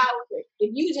abuse of power,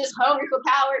 if you just hungry for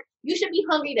power, you should be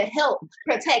hungry to help,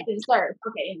 protect, and serve.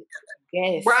 Okay.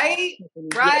 Yes. Right.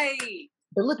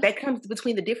 But look, that comes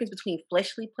between the difference between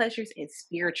fleshly pleasures and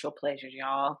spiritual pleasures,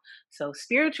 y'all. So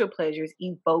spiritual pleasures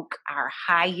evoke our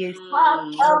highest,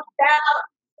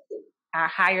 our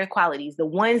higher qualities, the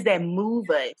ones that move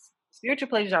us. Spiritual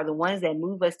pleasures are the ones that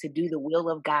move us to do the will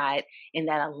of God and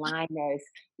that align us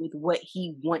with what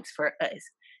He wants for us.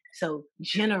 So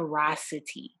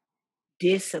generosity,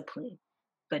 discipline,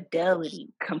 fidelity,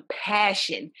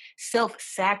 compassion,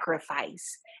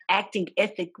 self-sacrifice, acting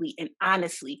ethically and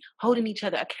honestly, holding each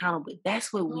other accountable.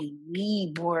 That's what we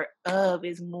need more of,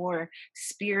 is more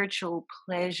spiritual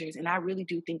pleasures. And I really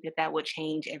do think that would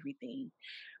change everything.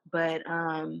 But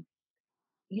I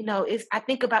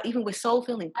think about even with Soul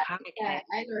Filling Podcast.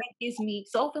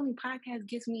 Soul Filling Podcast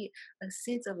gives me a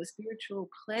sense of a spiritual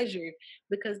pleasure,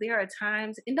 because there are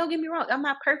times, and don't get me wrong, I'm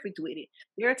not perfect with it.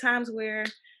 There are times where,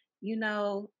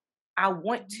 I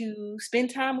want to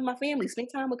spend time with my family, spend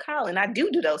time with Kyle, and I do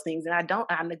those things, and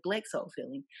I neglect Soul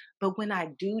Filling. But when I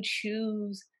do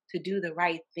choose to do the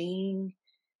right thing,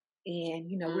 and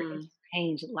we're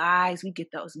change lives, we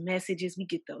get those messages, we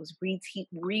get those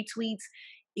retweets.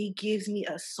 It gives me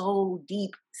a soul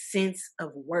deep sense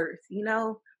of worth,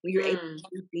 when you're able to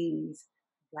do things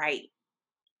right.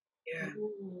 Yeah.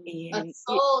 A And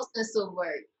soul sense of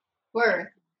worth.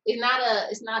 It's not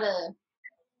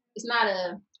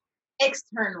a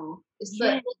external. It's the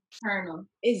yeah, internal.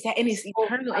 and it's Oh,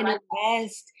 eternal, I and like it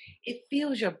lasts. It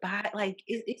fills your body like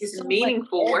it's It's so much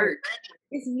meaningful better. work.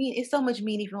 It's so much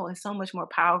meaningful and so much more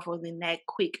powerful than that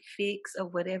quick fix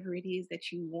of whatever it is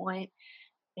that you want.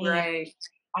 And Right.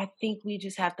 I think we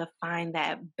just have to find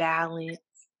that balance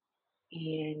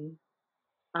and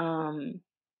um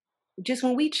just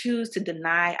when we choose to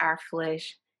deny our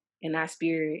flesh and our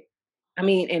spirit, I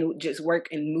mean, and just work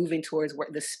and moving towards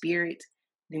the spirit,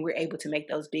 then we're able to make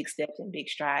those big steps and big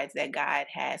strides that God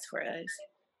has for us.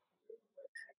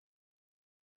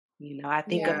 You know, I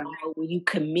think yeah. about Yeah. when you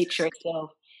commit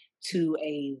yourself to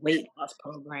a weight loss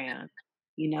program,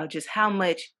 just how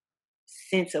much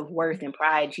sense of worth and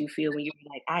pride you feel when you're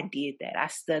like, I did that. I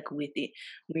stuck with it.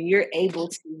 When you're able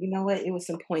to, you know what, it was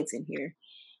some points in here.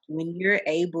 When you're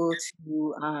able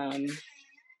to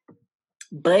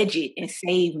budget and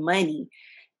save money,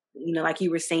 like you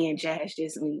were saying, Josh,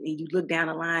 just when you look down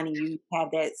the line and you have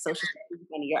that social security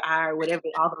fund in your eye or whatever,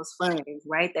 all those funds,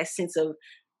 right? That sense of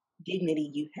dignity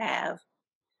you have.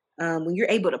 When you're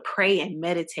able to pray and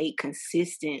meditate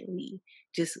consistently,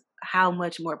 just how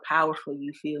much more powerful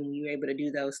you feel when you're able to do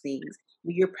those things.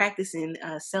 When you're practicing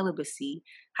celibacy,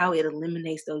 how it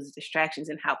eliminates those distractions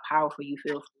and how powerful you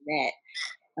feel from that.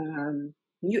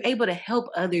 When you're able to help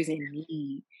others in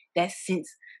need, that sense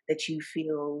that you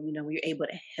feel, when you're able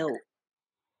to help.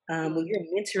 When you're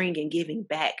mentoring and giving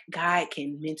back, God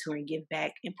can mentor and give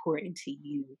back and pour into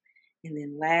you. And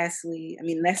then lastly, I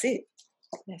mean, that's it.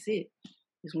 That's it.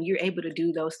 Because when you're able to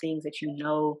do those things that you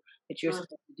know that you're Mm. supposed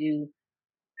to do,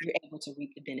 you're able to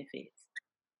reap the benefits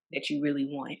that you really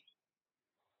want.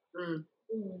 Mm.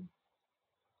 Mm.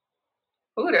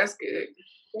 Oh, that's good.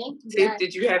 Thank you Tiff, guys.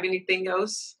 did you have anything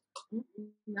else? I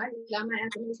just got my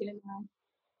affirmation in mind.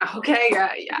 Okay,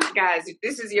 guys, if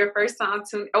this is your first time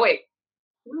tuning, oh wait,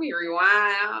 let me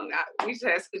rewind. We just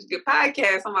had such a good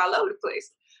podcast. I'm all over the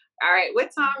place. All right, what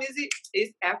time is it?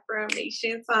 It's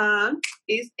affirmation time.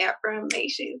 It's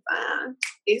affirmation time.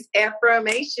 It's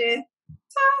affirmation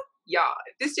time. Y'all,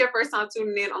 if this is your first time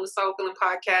tuning in on the Soul Filling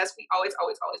Podcast, we always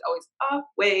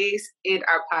end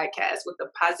our podcast with a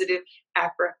positive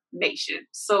affirmation.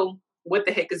 So, what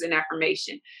the heck is an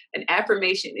affirmation? An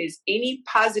affirmation is any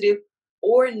positive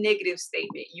or negative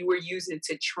statement you are using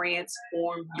to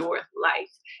transform your life.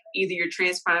 Either you're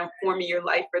transforming your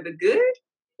life for the good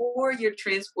or you're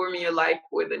transforming your life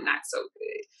for the not so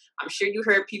good. I'm sure you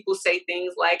heard people say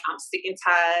things like, I'm sick and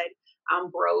tired, I'm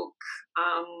broke,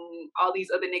 all these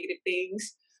other negative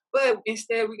things. But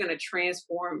instead, we're going to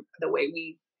transform the way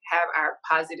we have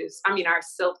our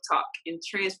self-talk and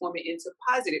transform it into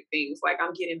positive things. Like,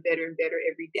 I'm getting better and better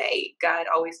every day. God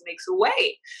always makes a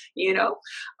way, you know?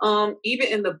 Even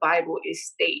in the Bible, it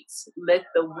states, let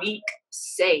the weak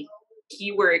say,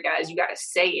 keyword, guys, you got to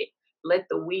say it. Let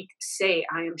the weak say,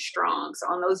 I am strong. So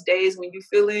on those days when you're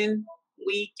feeling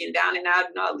weak and down and out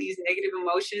and all these negative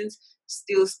emotions,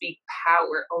 still speak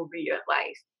power over your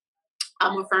life.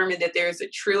 I'm affirming that there's a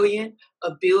trillion,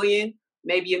 a billion,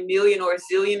 maybe a million or a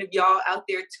zillion of y'all out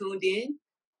there tuned in.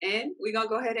 And we're going to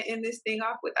go ahead and end this thing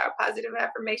off with our positive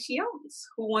affirmations.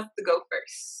 Who wants to go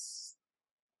first?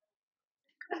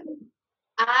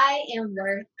 I am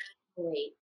worth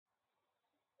wait.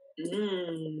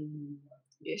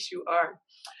 Yes, you are.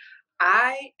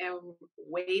 I am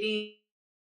waiting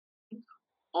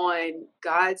on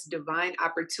God's divine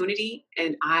opportunity,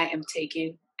 and I am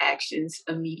taking actions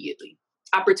immediately.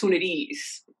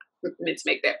 Opportunities. Let's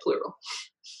make that plural.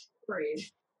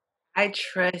 Praise. I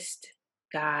trust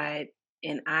God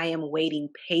and I am waiting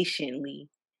patiently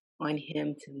on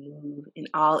Him to move in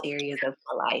all areas of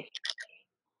my life.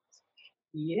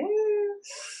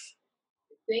 Yes.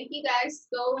 Thank you guys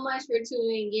so much for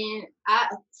tuning in.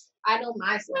 I know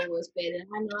my soul was fed, and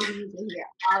I know I'm going to hear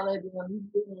all of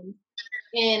them things.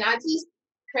 And I just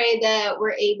pray that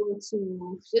we're able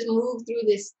to just move through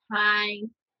this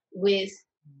time with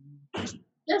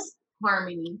just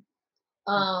harmony.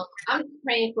 I'm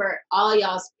praying for all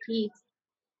y'all's peace,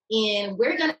 and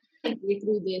we're gonna get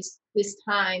through this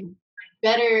time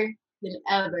better than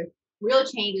ever. Real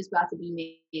change is about to be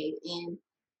made, and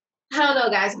I don't know,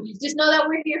 guys. Just know that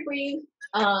we're here for you.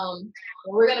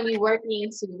 We're gonna be working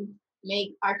to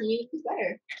make our communities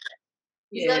better.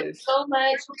 We love you Yes. so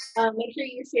much. Make sure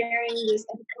you're sharing this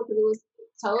episode because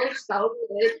it was so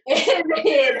good. And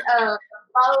then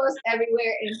follow us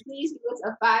everywhere. And please give us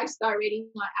a 5-star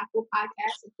rating on Apple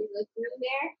Podcasts if you're listening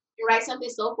there. And write something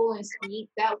soulful and sweet.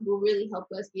 That will really help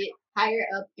us get higher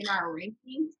up in our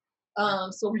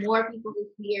rankings. So more people will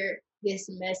hear this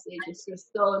message. It's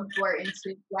just so important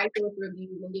to write those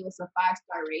reviews and give us a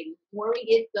 5-star rating. The more we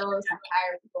get those, the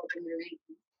higher we go in the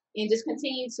rating. And just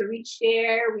continue to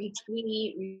reshare,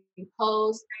 retweet,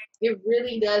 repost. It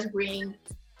really does bring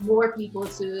more people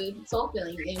to Soul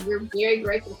Filling, and we're very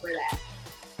grateful for that.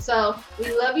 So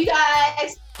we love you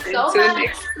guys so much. Until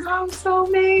next time,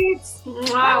 soulmates.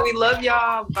 Mwah, we love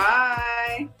y'all. Bye.